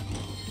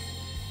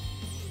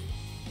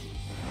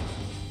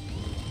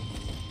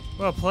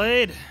 Well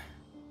played.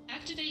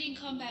 Activating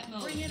combat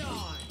mode. Bring it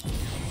on.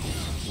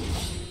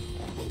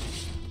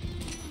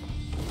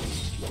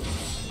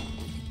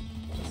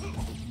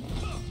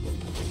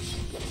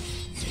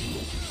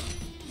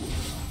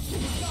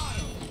 Got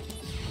him.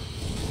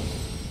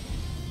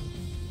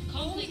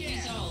 Conflict yeah.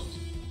 resolved.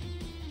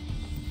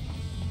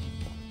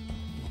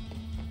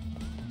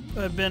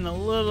 I've been a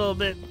little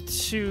bit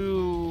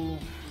too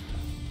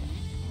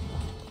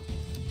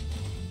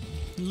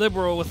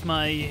liberal with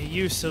my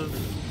use of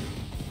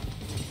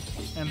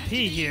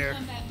MP here.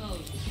 Combat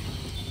mode.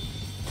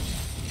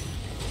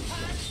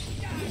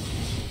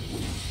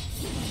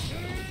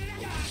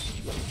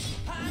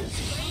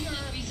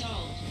 Conflict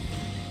resolved.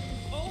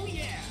 Oh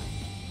yeah.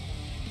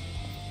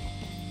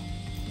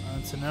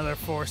 That's another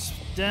force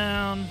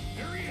down.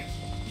 There he is!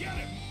 Get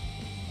him!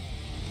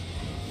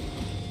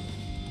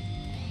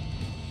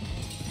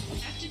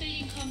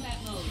 Activating combat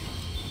mode.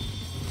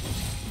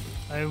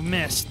 I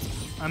missed.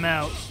 I'm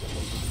out.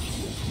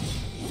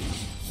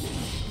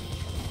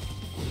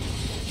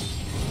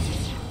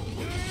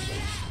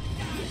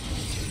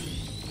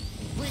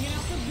 Bring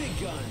out the big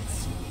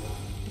guns.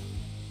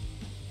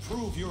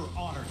 Prove your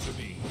honor to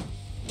me.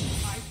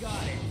 I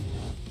got it.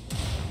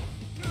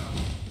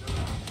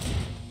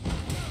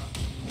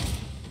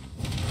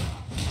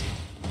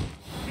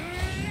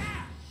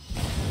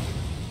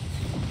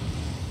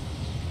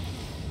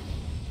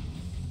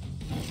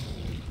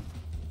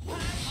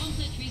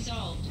 Conflict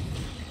resolved.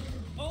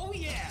 Oh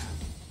yeah.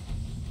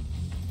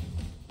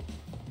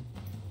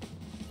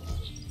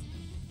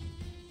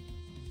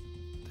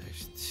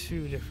 There's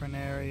two different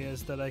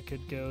areas that I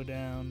could go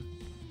down.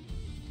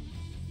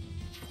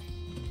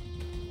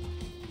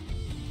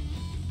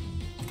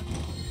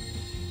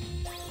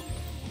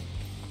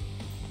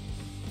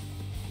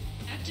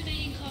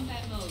 Activating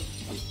combat mode.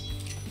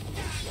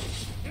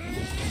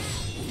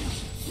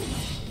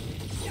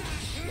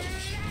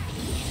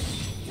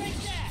 Take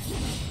that.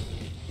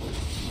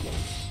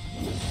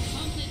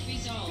 Conflict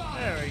resolved.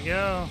 There we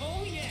go.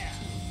 Oh yeah.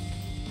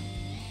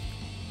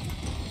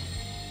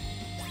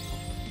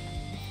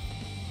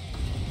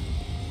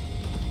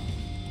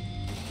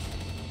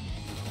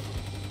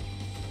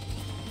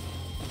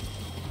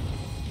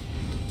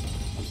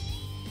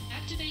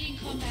 Activating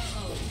combat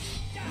mode.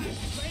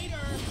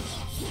 Later.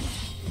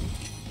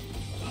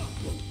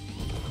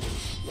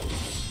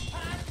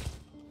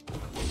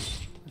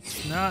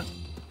 It's not.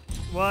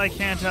 Why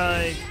can't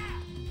I?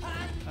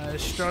 I'm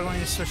struggling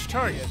to switch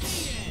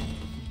targets.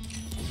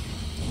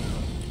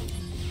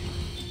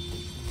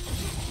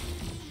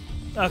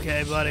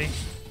 Okay, buddy.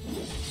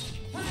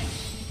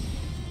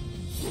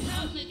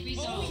 Conflict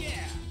resolved.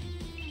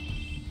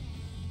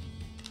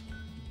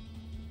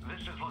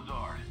 This is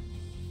Lazard.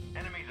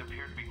 Enemies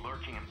appear to be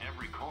lurking in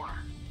every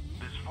corner.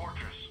 This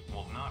fortress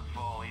will not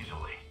fall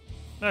easily.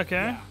 Okay.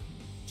 Yeah.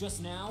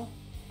 Just now,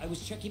 I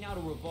was checking out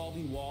a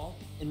revolving wall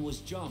and was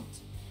jumped.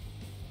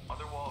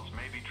 Other walls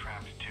may be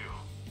trapped too.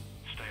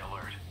 Stay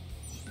alert.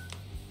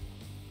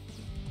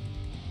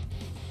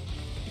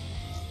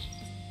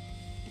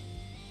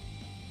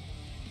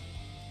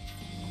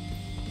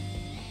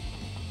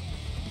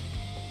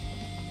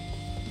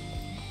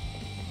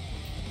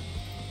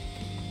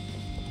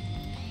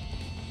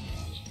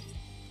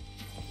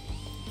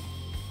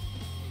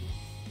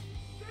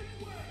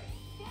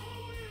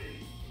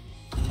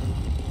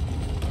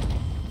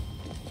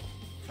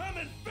 Come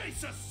and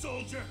face us,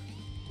 soldier!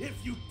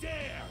 If you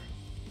dare!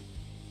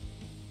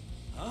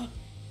 Huh?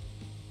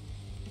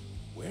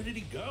 Where did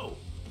he go?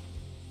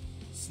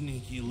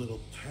 Sneaky little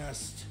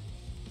pest.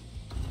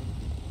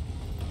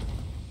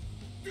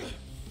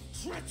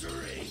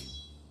 Treachery!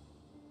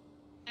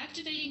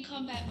 Activating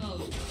combat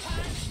mode.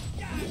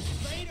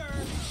 Later!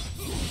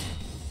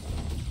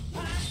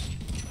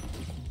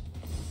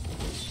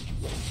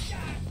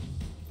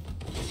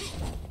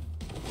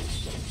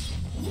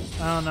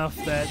 I don't know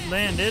if that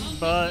landed,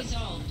 Conflict but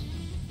resolved.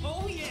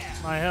 Oh yeah!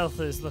 my health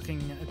is looking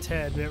a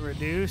tad bit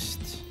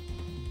reduced.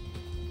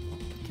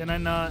 Can I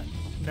not?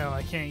 No,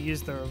 I can't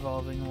use the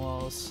revolving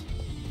walls.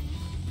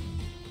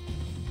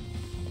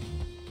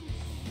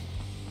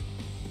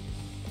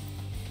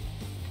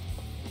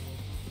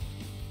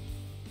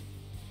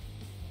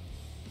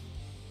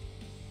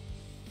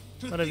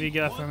 What have you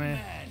got for me? One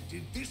man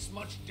did this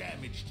much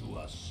damage to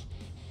us.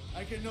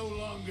 I can no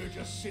longer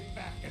just sit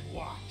back and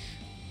watch.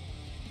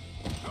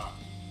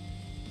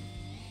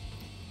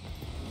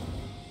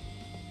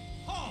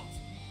 Halt!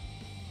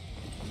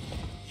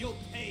 You'll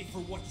pay for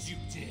what you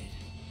did.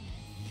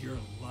 Your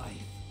life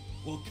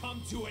will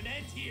come to an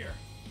end here.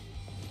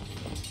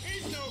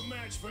 He's no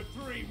match for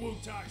 3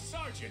 Wu-Tai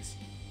sergeants.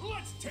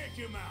 Let's take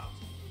him out.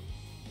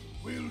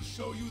 We'll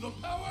show you the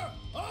power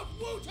of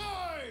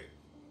Wu-Tai!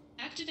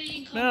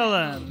 Activating combat Well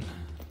mode.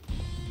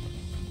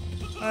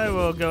 then, I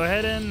will go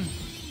ahead and.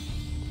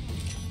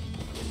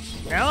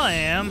 Now I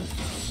am.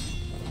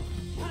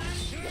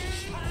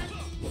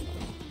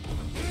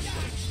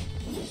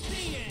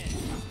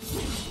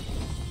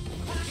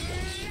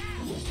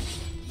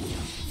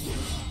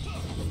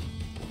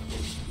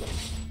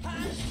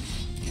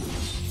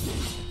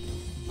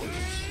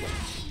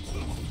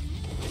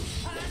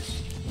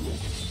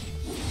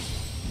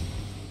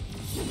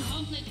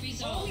 Conflict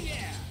resolved.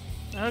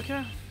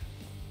 Okay.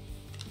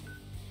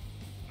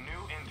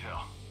 New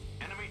intel.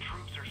 Enemy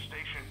troops are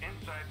stationed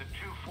inside the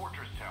 2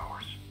 fortress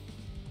towers.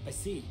 I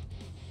see.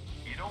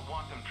 You don't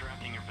want them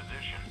tracking your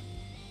position.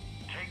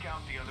 Take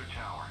out the other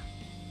tower.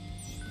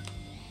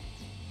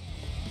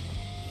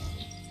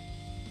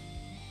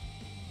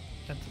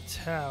 At the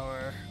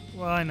tower.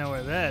 Well, I know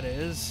where that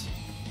is.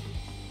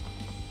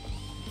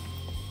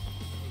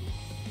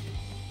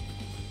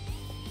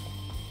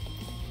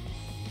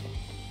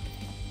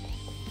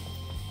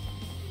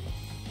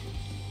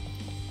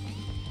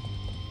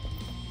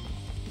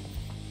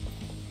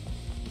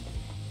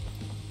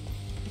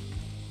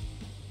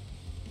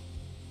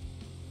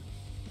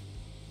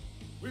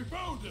 We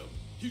found him!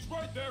 He's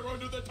right there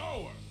under the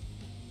tower!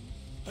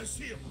 I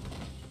see him!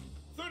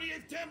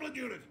 38th Tamlin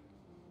unit!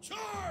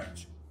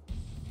 Charge!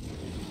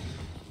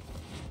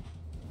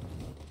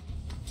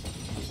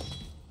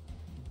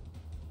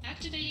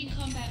 Activating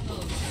combat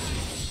mode.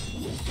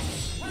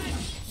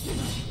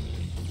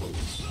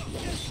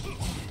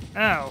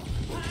 Ow.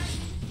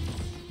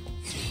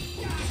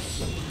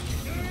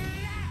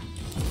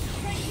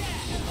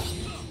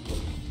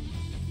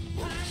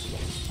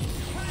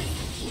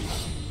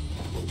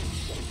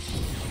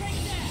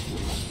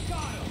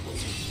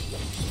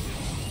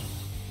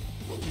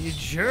 You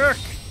jerk!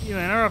 You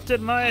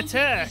interrupted my Conflict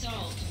attack!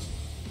 resolved.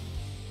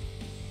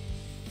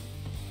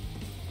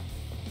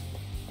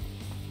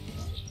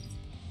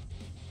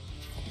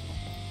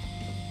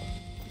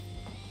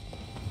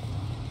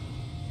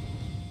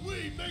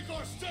 We make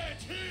our stand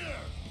here!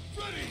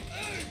 Ready,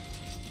 aim,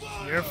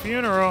 fire! Your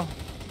funeral.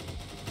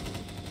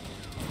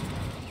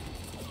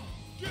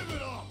 Give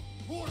it up!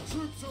 More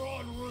troops are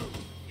en route!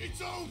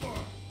 It's over!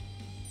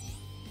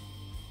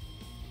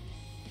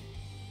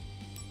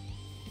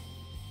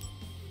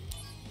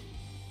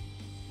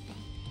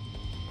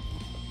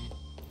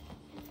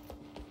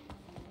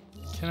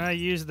 Can I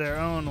use their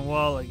own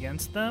wall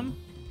against them?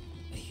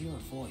 I hear a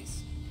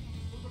voice.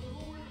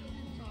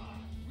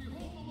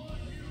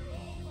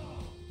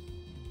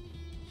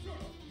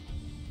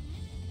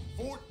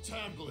 Fort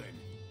Tamblin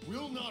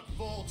will not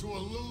fall to a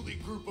lowly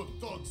group of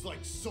thugs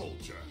like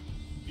Soldier.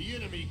 The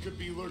enemy could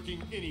be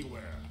lurking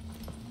anywhere.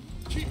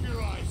 Keep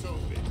your eyes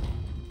open.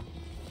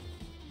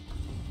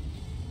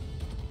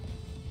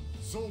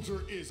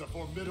 Soldier is a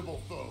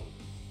formidable foe.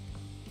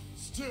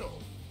 Still,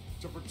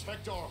 to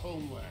protect our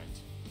homeland,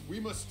 we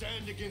must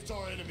stand against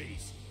our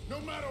enemies, no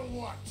matter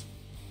what.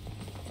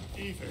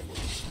 even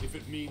if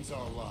it means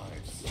our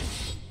lives.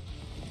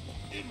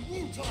 In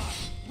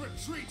Wutai,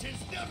 retreat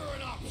is never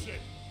an option!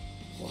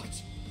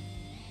 What?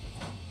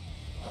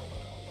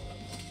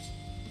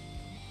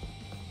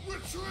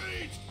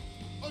 Retreat!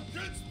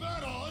 Against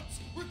bad odds,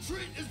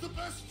 retreat is the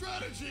best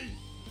strategy!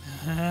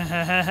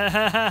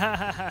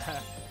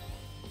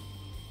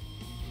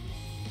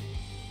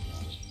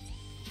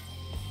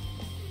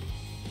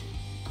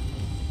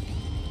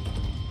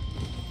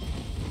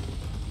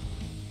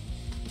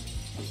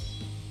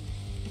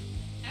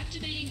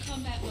 Activating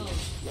combat mode.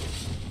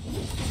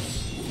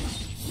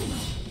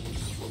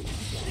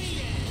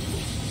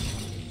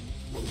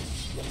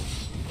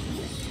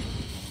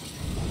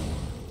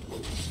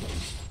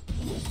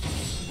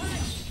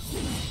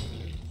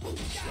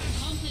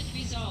 Conflict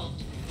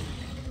resolved.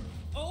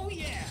 Oh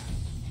yeah!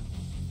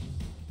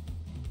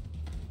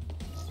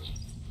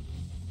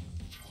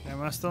 There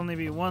must only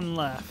be one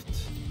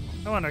left.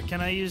 I wonder,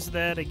 can I use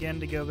that again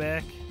to go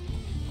back?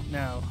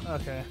 No.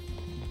 Okay.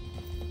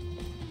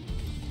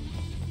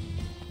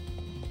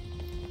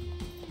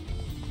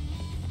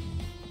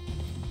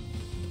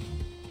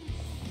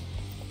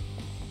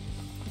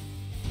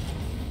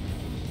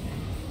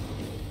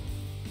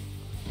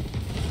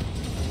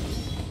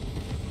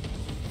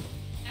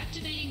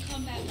 Activating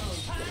combat mode.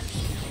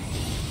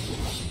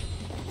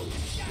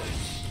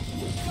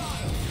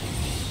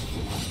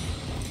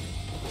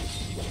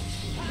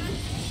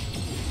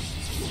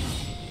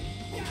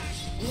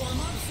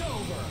 Warm-up's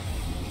over!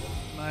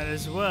 Might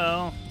as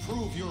well.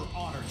 Prove your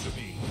honor to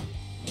me.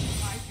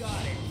 I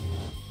got it!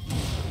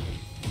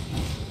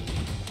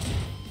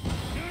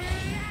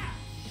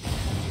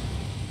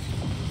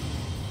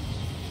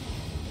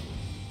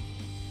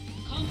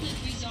 Conflict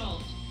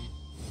resolved.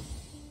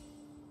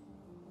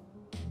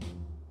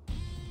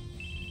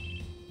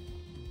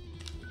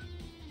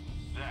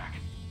 Zach,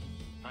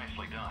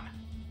 nicely done.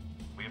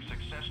 We have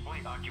successfully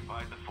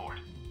occupied the fort.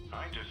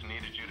 I just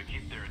needed you to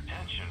keep their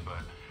attention,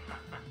 but...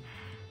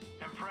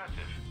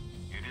 impressive.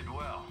 You did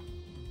well.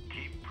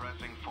 Keep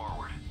pressing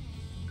forward.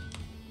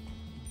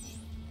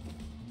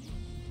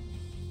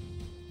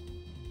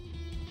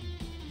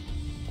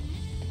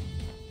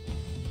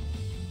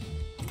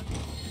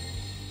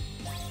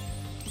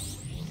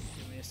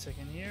 Give me a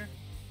second here.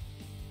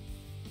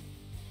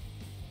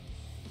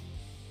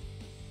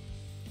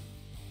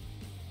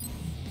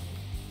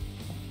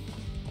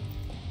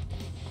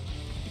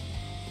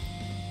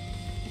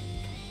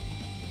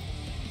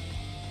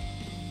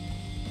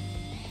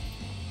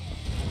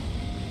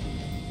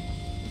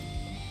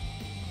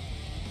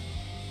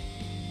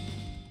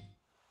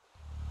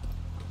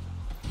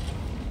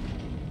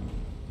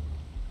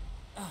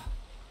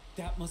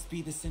 That must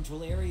be the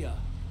central area.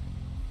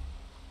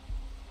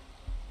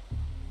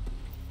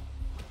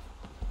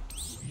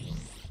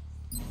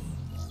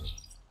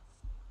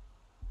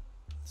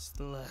 It's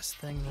the last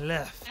thing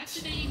left.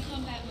 Activating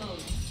combat mode.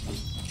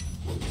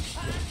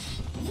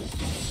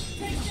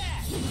 Take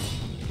that!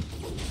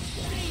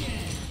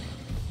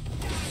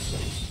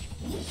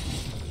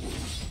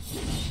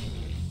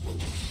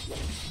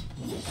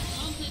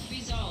 Conflict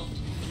resolved.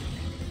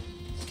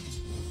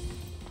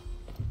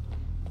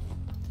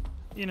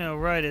 You know,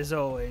 right as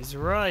always.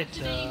 Right,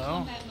 Activating though.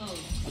 combat mode.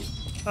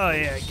 Oh,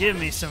 yeah, give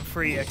me some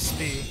free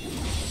XP.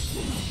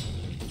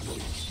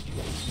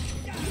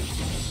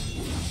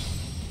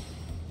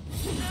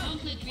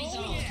 Conflict Oh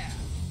resolved. yeah!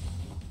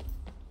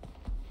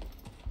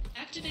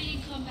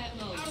 Activating combat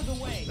mode. Out of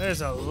the way!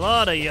 There's a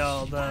lot of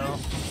y'all, though.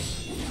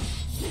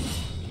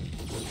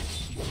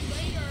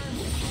 Later!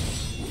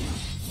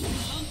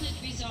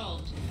 Conflict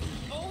resolved.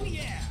 Oh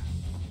yeah!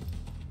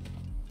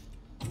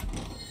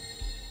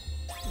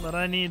 But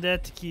I need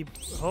that to keep...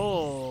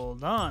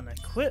 Hold on.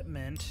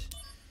 Equipment?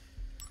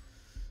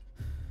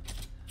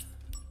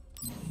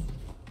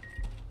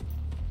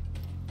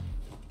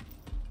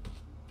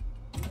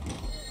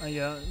 I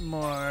got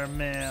more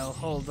mail.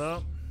 Hold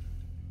up.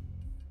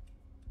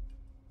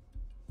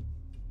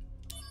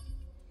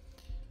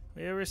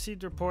 We have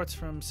received reports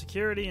from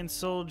security and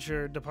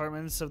soldier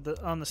departments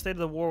on the state of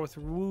the war with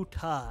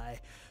Wutai.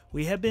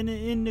 We have been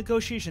in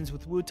negotiations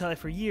with Wutai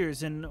for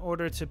years in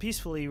order to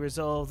peacefully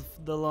resolve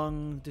the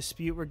long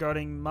dispute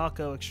regarding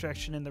Mako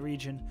extraction in the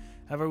region.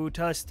 However,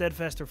 Wutai's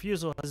steadfast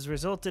refusal has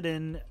resulted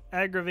in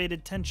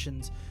aggravated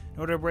tensions. In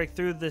order to break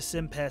through this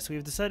impasse, we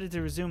have decided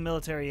to resume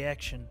military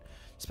action.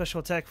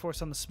 Special attack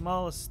force on the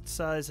smallest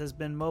size has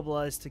been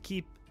mobilized to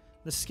keep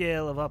the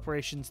scale of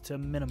operations to a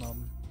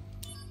minimum.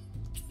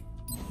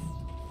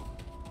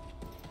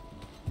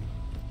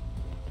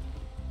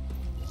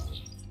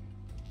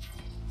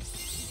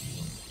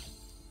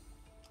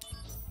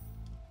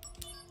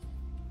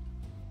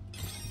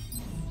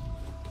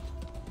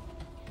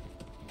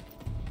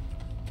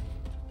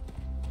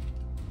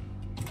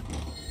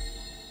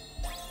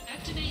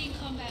 Activating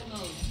combat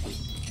mode.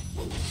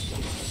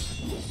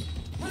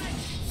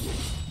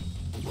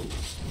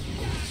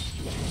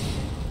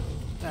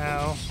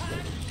 Ow.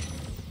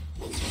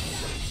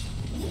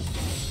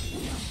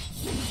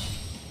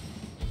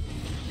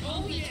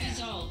 Conflict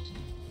resolved.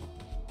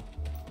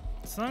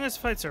 As long as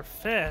fights are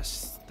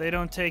fast, they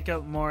don't take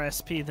up more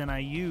SP than I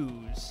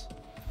use.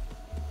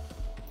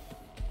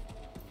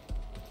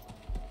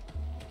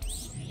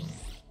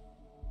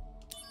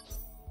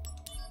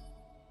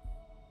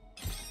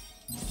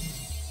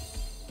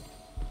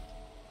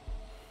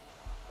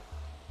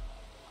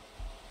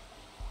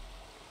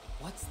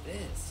 What's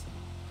this?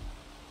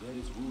 That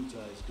is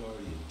Wu-Tai's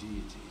guardian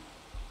deity,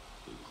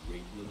 the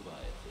Great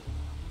Leviathan.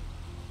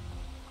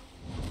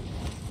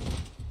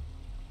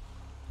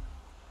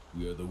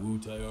 We are the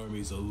Wu-Tai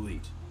Army's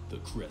elite, the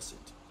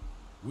Crescent.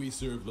 We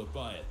serve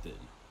Leviathan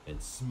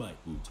and smite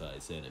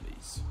Wu-Tai's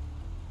enemies.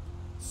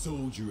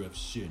 Soldier of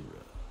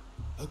Shinra,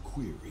 a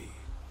query.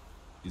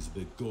 Is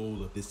the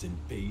goal of this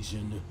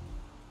invasion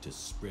to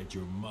spread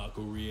your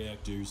Mako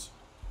reactors?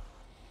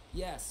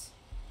 Yes.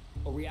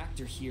 A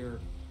reactor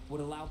here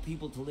would allow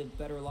people to live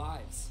better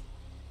lives.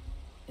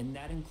 And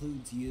that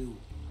includes you.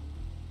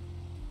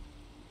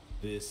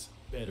 This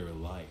better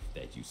life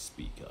that you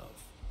speak of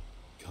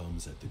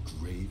comes at the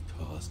grave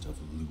cost of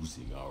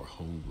losing our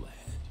homeland.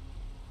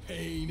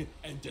 Pain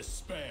and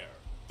despair.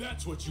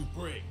 That's what you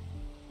bring.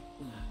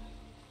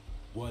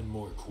 One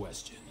more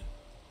question.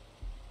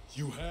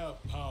 You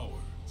have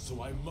power,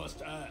 so I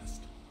must ask,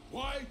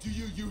 why do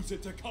you use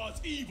it to cause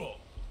evil?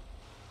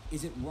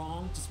 Is it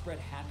wrong to spread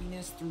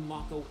happiness through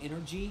Mako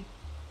energy?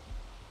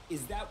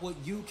 Is that what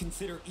you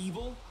consider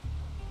evil?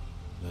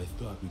 I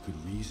thought we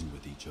could reason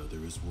with each other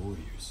as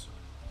warriors,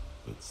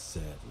 but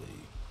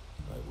sadly,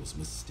 I was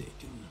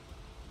mistaken.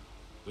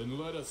 Then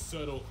let us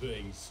settle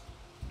things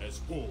as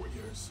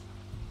warriors.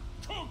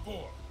 Come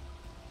forth!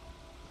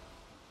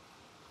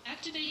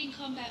 Activating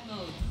combat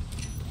mode.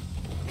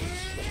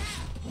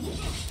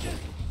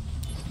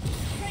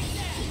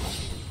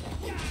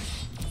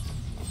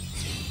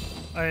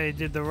 I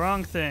did the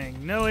wrong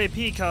thing. No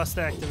AP cost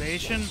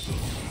activation.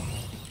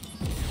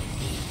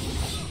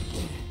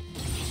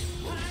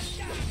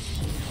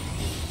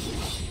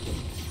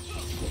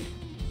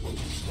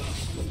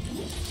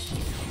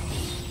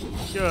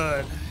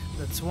 Good.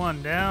 That's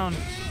one down.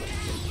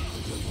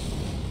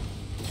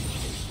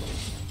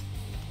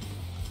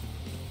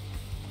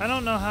 I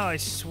don't know how I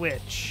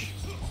switch.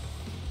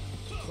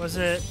 Was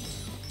it?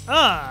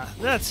 Ah,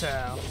 that's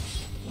how.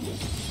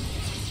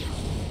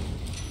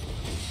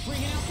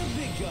 Bring out the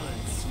big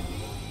guns.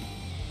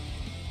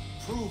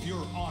 Prove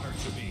your honor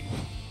to me.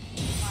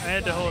 I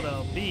had to hold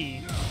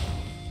LB.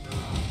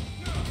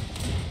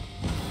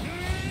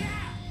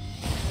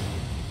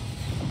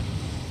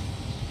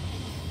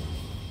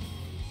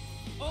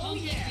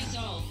 Conflict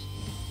resolved.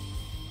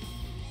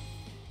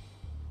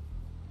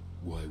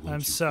 Why won't I'm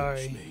you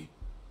sorry. push me?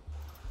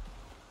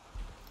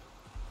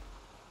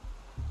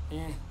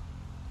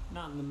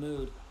 Not in the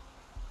mood.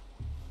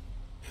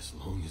 As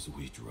long as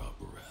we draw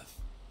breath,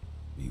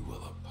 we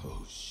will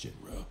oppose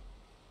Shinra.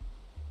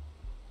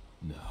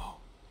 Now,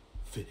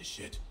 finish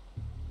it.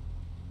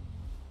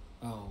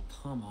 Oh,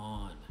 come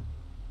on.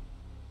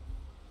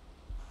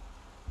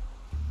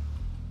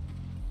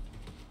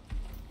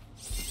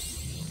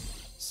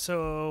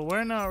 So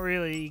we're not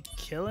really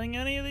killing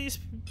any of these.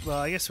 Well,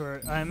 I guess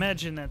we're. I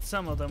imagine that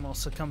some of them will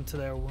succumb to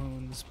their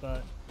wounds,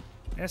 but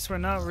I guess we're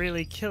not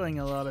really killing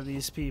a lot of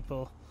these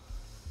people.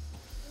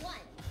 1.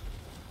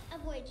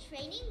 Avoid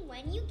training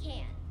when you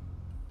can.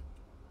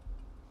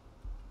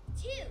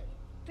 2.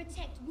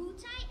 Protect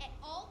Wu-Tai at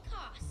all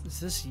costs. Is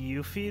this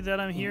Yuffie that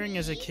I'm hearing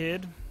as a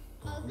kid?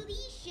 Ugly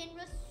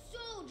Shinra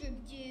soldier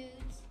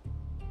dudes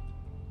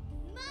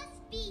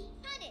must be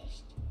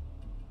punished.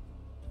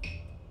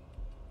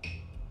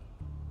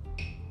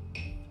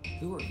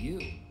 Who are you?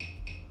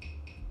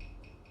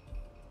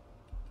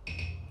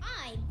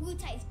 I'm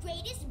Wu-Tai's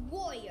greatest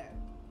warrior.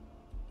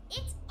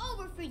 It's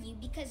over for you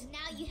because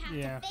now you have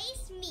Yeah. to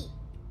face me.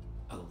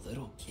 A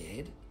little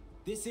kid?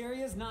 This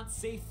area's not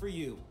safe for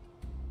you.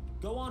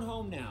 Go on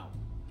home now.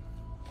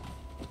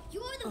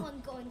 You're the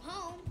one going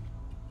home.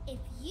 If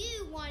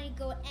you want to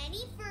go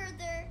any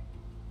further,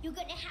 you're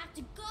gonna have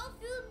to go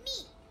through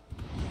me.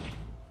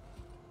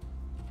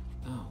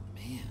 Oh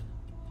man.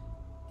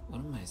 What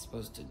am I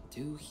supposed to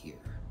do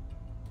here?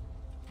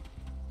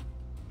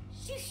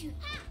 Shoo-shoo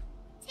ha!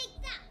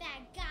 Take that,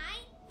 bad guy.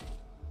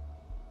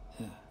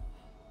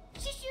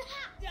 Shoo-shoo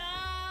ha!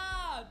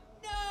 Ah!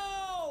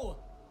 No!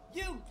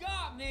 You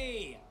got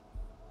me!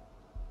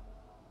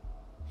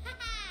 Ha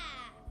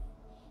ha!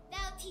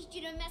 That'll teach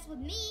you to mess with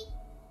me.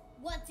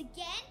 Once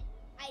again,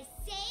 I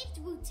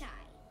saved Wu-Tai.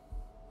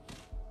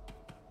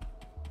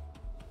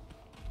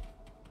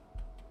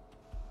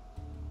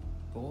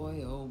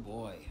 Boy, oh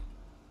boy.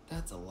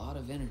 That's a lot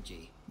of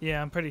energy.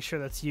 Yeah, I'm pretty sure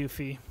that's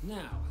Yuffie.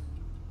 Now,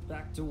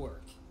 back to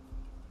work.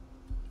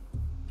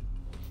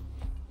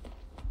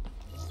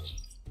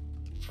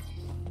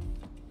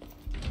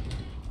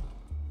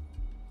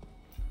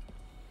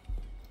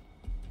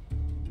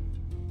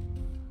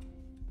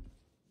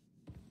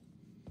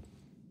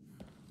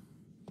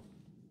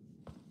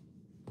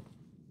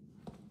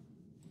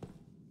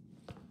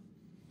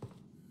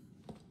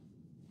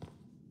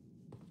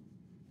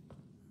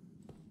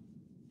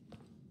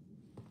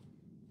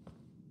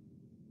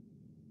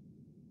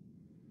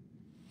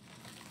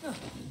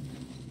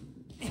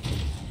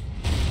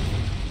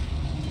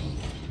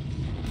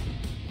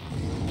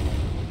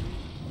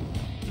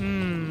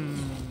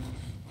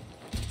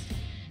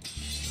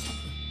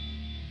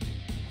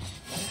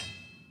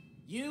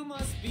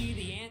 must be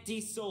the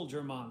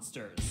anti-soldier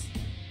monsters.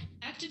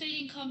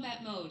 Activating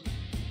combat mode.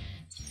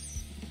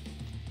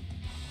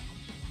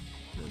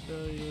 The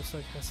ability looks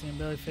like passing a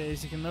belly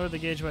phase. You can lower the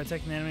gauge by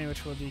attacking the enemy,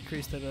 which will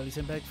decrease the ability's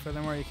impact.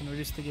 Furthermore, you can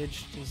reduce the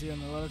gauge to 0 on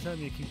the load time.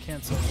 You can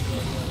cancel the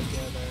ability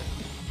altogether.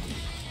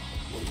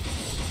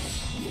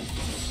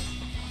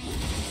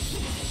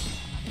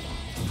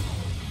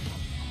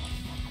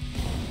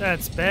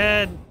 That's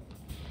bad.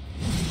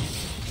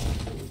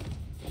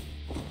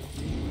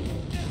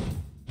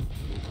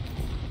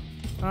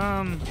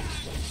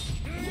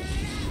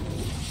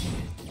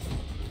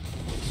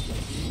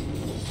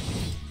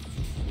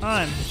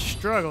 I'm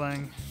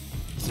struggling.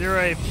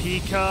 0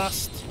 AP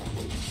cost.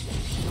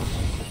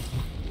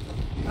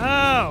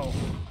 Oh!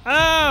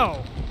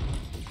 Oh!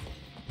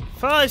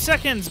 5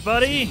 seconds,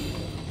 buddy!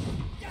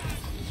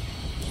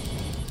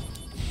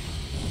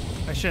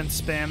 I shouldn't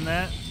spam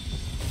that.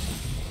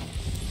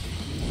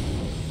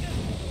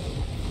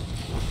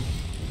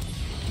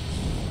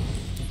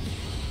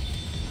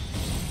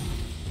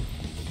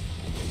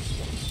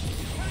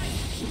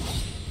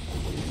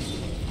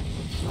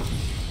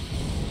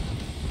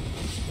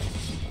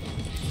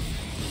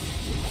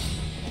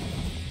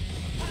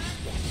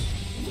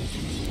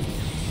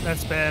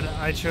 That's bad.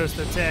 I chose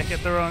to attack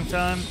at the wrong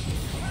time.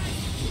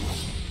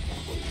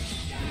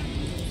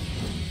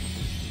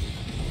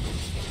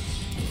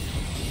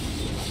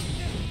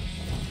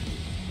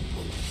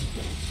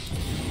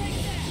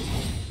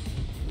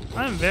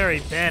 I'm very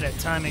bad at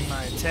timing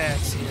my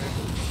attacks here.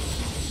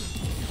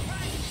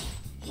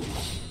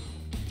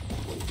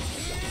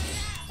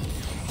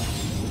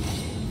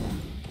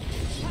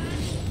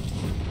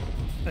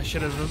 I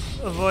should have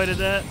avoided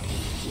that.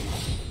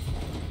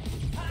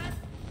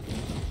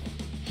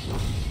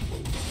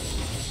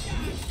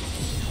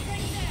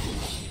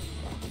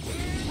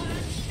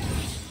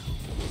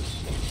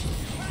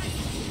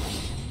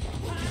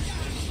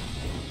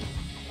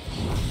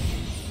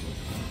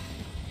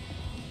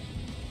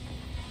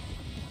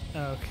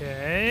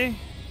 Okay.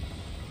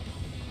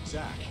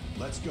 Zach,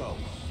 let's go.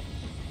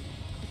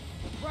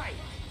 Right.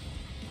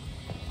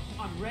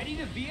 I'm ready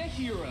to be a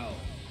hero.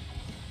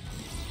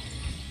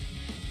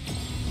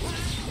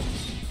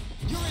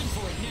 You're in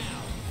for it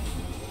now.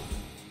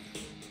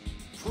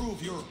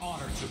 Prove your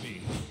honor to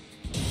me.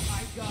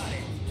 I got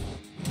it.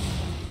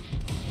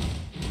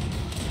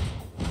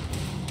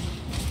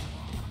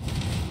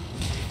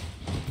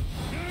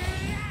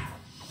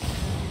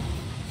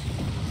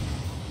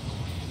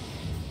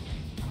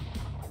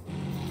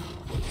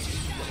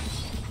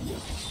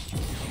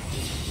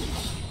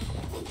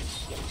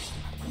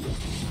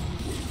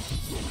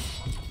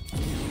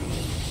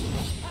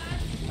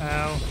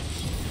 Ow.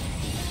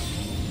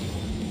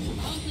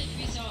 Conflict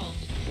resolved.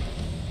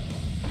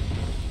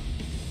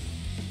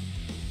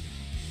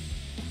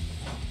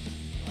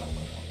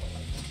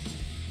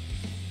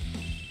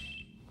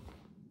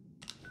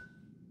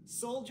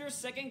 Soldier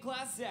second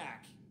class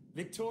Zach.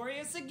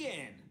 Victorious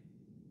again.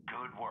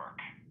 Good work.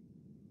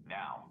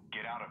 Now,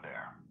 get out of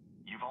there.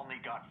 You've only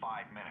got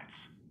 5 minutes.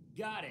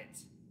 Got it.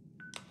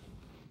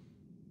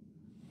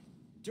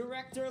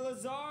 Director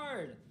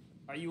Lazard,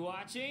 are you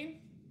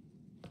watching?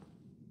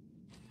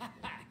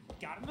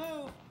 Gotta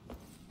move.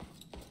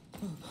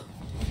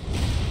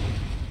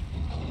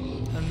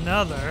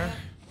 Another.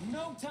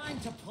 No time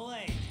to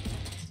play.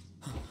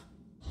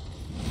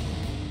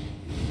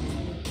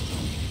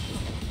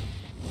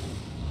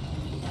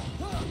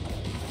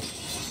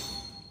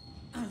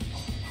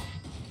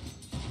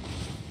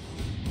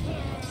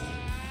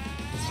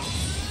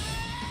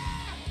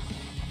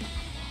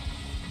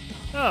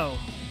 Oh.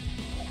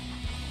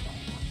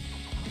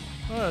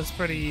 Well, that's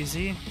pretty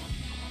easy.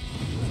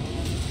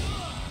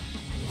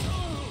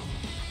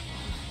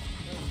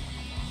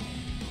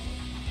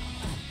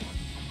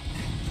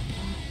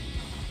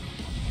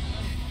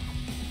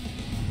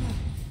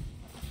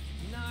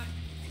 Not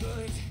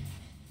good.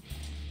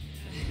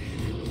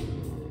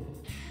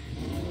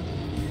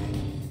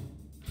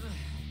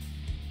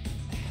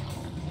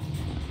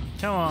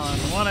 Come on,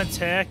 one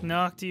attack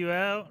knocked you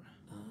out.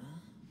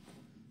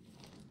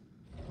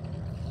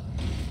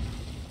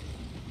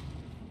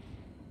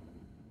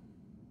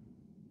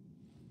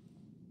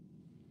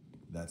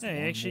 That's Hey,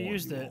 one I actually more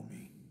used you it. owe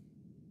me.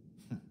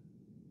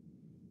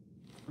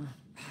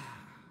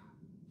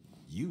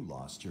 You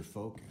lost your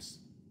focus.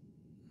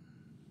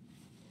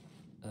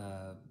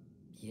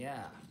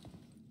 Yeah.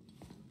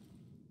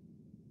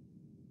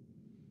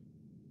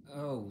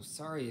 Oh,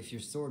 sorry if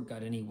your sword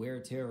got any wear,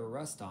 tear, or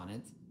rust on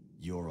it.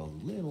 You're a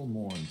little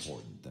more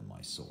important than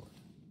my sword.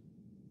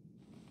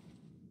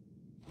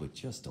 But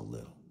just a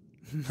little.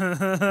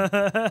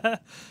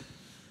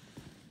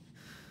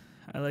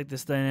 I like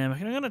this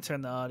dynamic. I'm gonna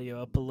turn the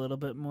audio up a little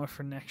bit more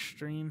for next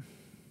stream.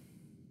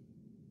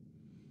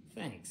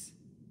 Thanks.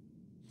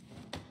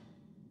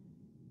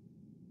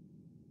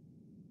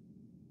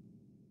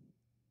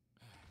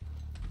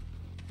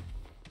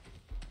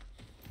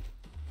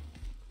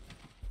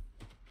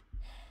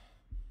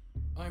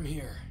 I'm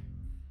here.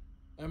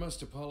 I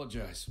must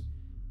apologize.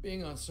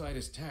 Being on site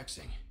is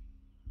taxing.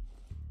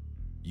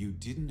 You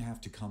didn't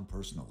have to come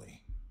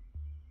personally.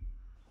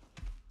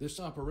 This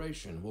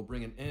operation will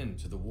bring an end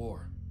to the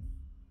war.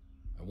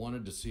 I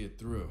wanted to see it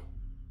through.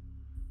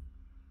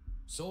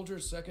 Soldier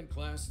Second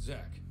Class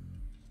Zach.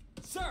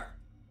 Sir!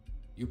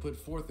 You put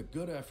forth a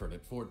good effort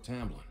at Fort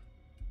Tamblin.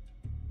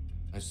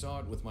 I saw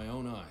it with my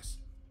own eyes.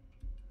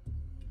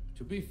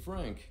 To be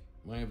frank,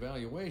 my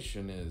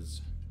evaluation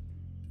is...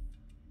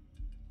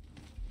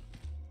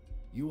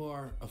 You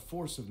are a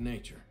force of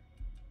nature.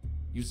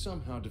 You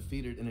somehow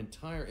defeated an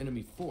entire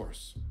enemy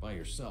force by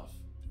yourself.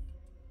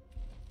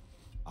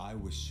 I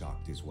was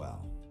shocked as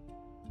well.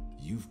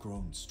 You've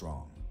grown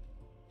strong.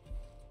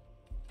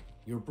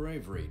 Your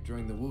bravery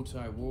during the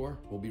Wutai War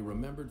will be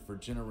remembered for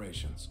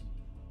generations.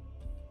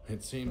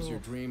 It seems your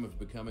dream of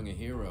becoming a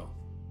hero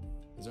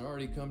has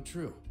already come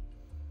true.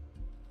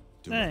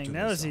 Dang,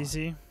 that was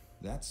easy.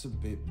 That's a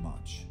bit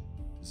much.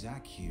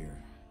 Zach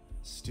here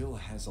still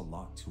has a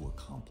lot to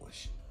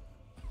accomplish.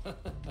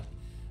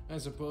 I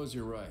suppose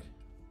you're right.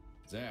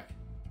 Zach,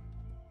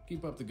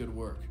 keep up the good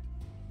work.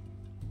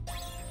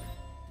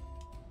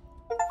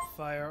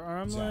 Fire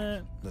armlet.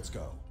 Zach, let's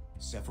go.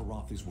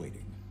 Sephiroth is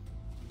waiting.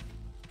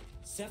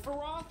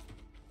 Sephiroth?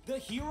 The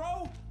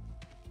hero?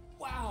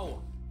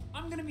 Wow!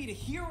 I'm gonna meet a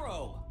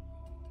hero!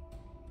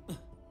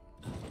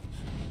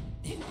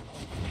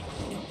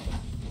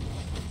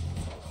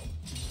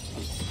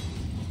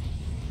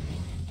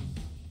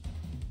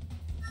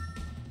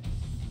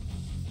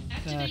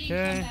 Activating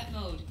Okay. combat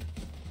mode.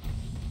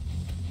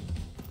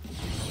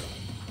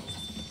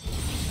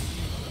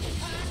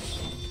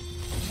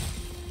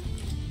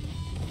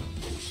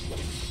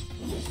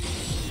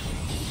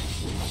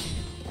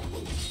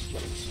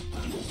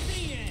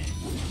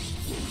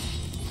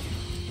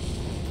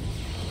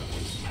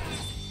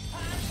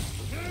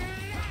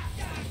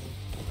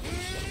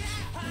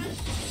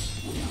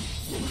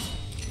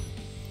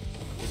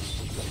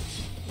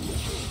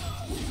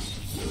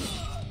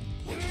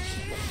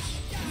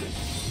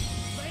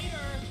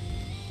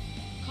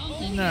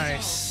 Conflict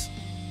Nice.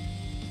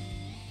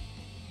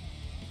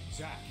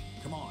 Zach,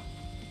 come on.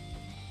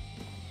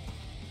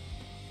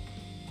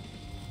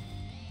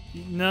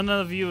 None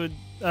of you would.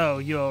 Oh,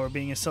 you all were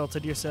being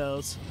assaulted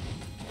yourselves.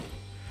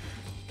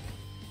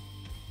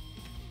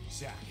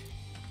 Zach,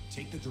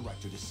 take the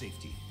director to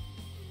safety.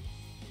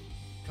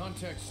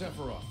 Contact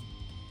Sephiroth.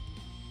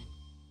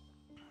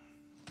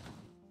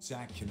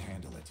 Zach can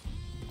handle it.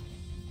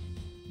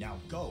 Now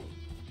go.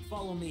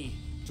 Follow me,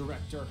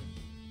 Director.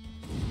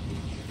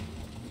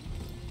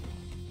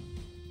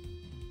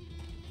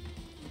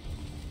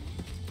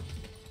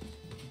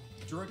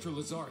 Director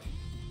Lazard.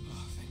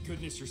 Oh, thank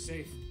goodness you're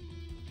safe.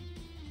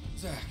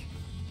 Zach,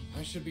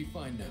 I should be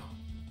fine now.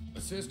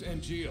 Assist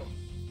Angel.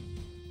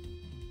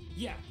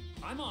 Yeah,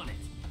 I'm on it.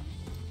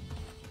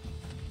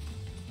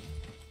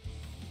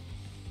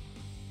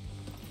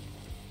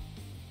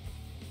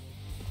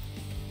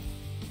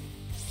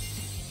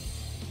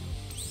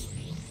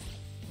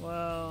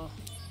 Well,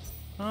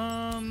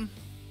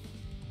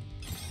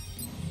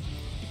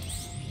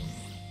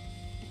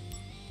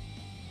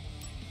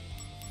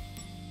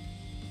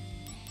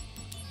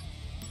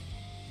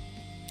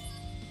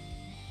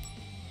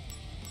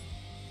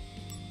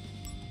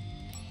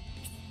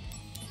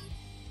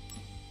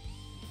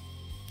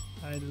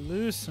 I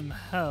lose some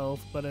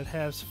health, but it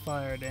has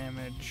fire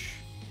damage.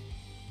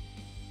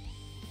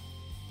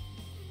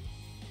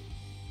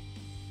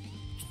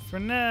 For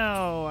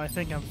now, I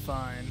think I'm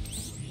fine.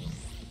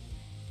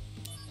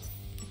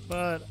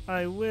 But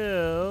I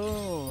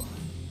will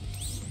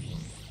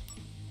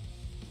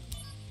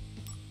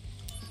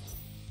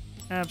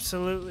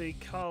absolutely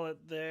call it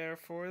there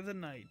for the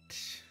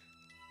night.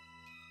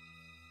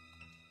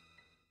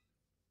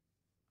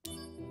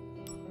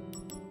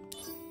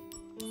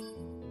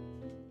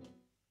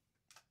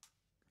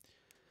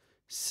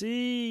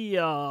 See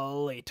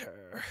y'all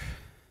later.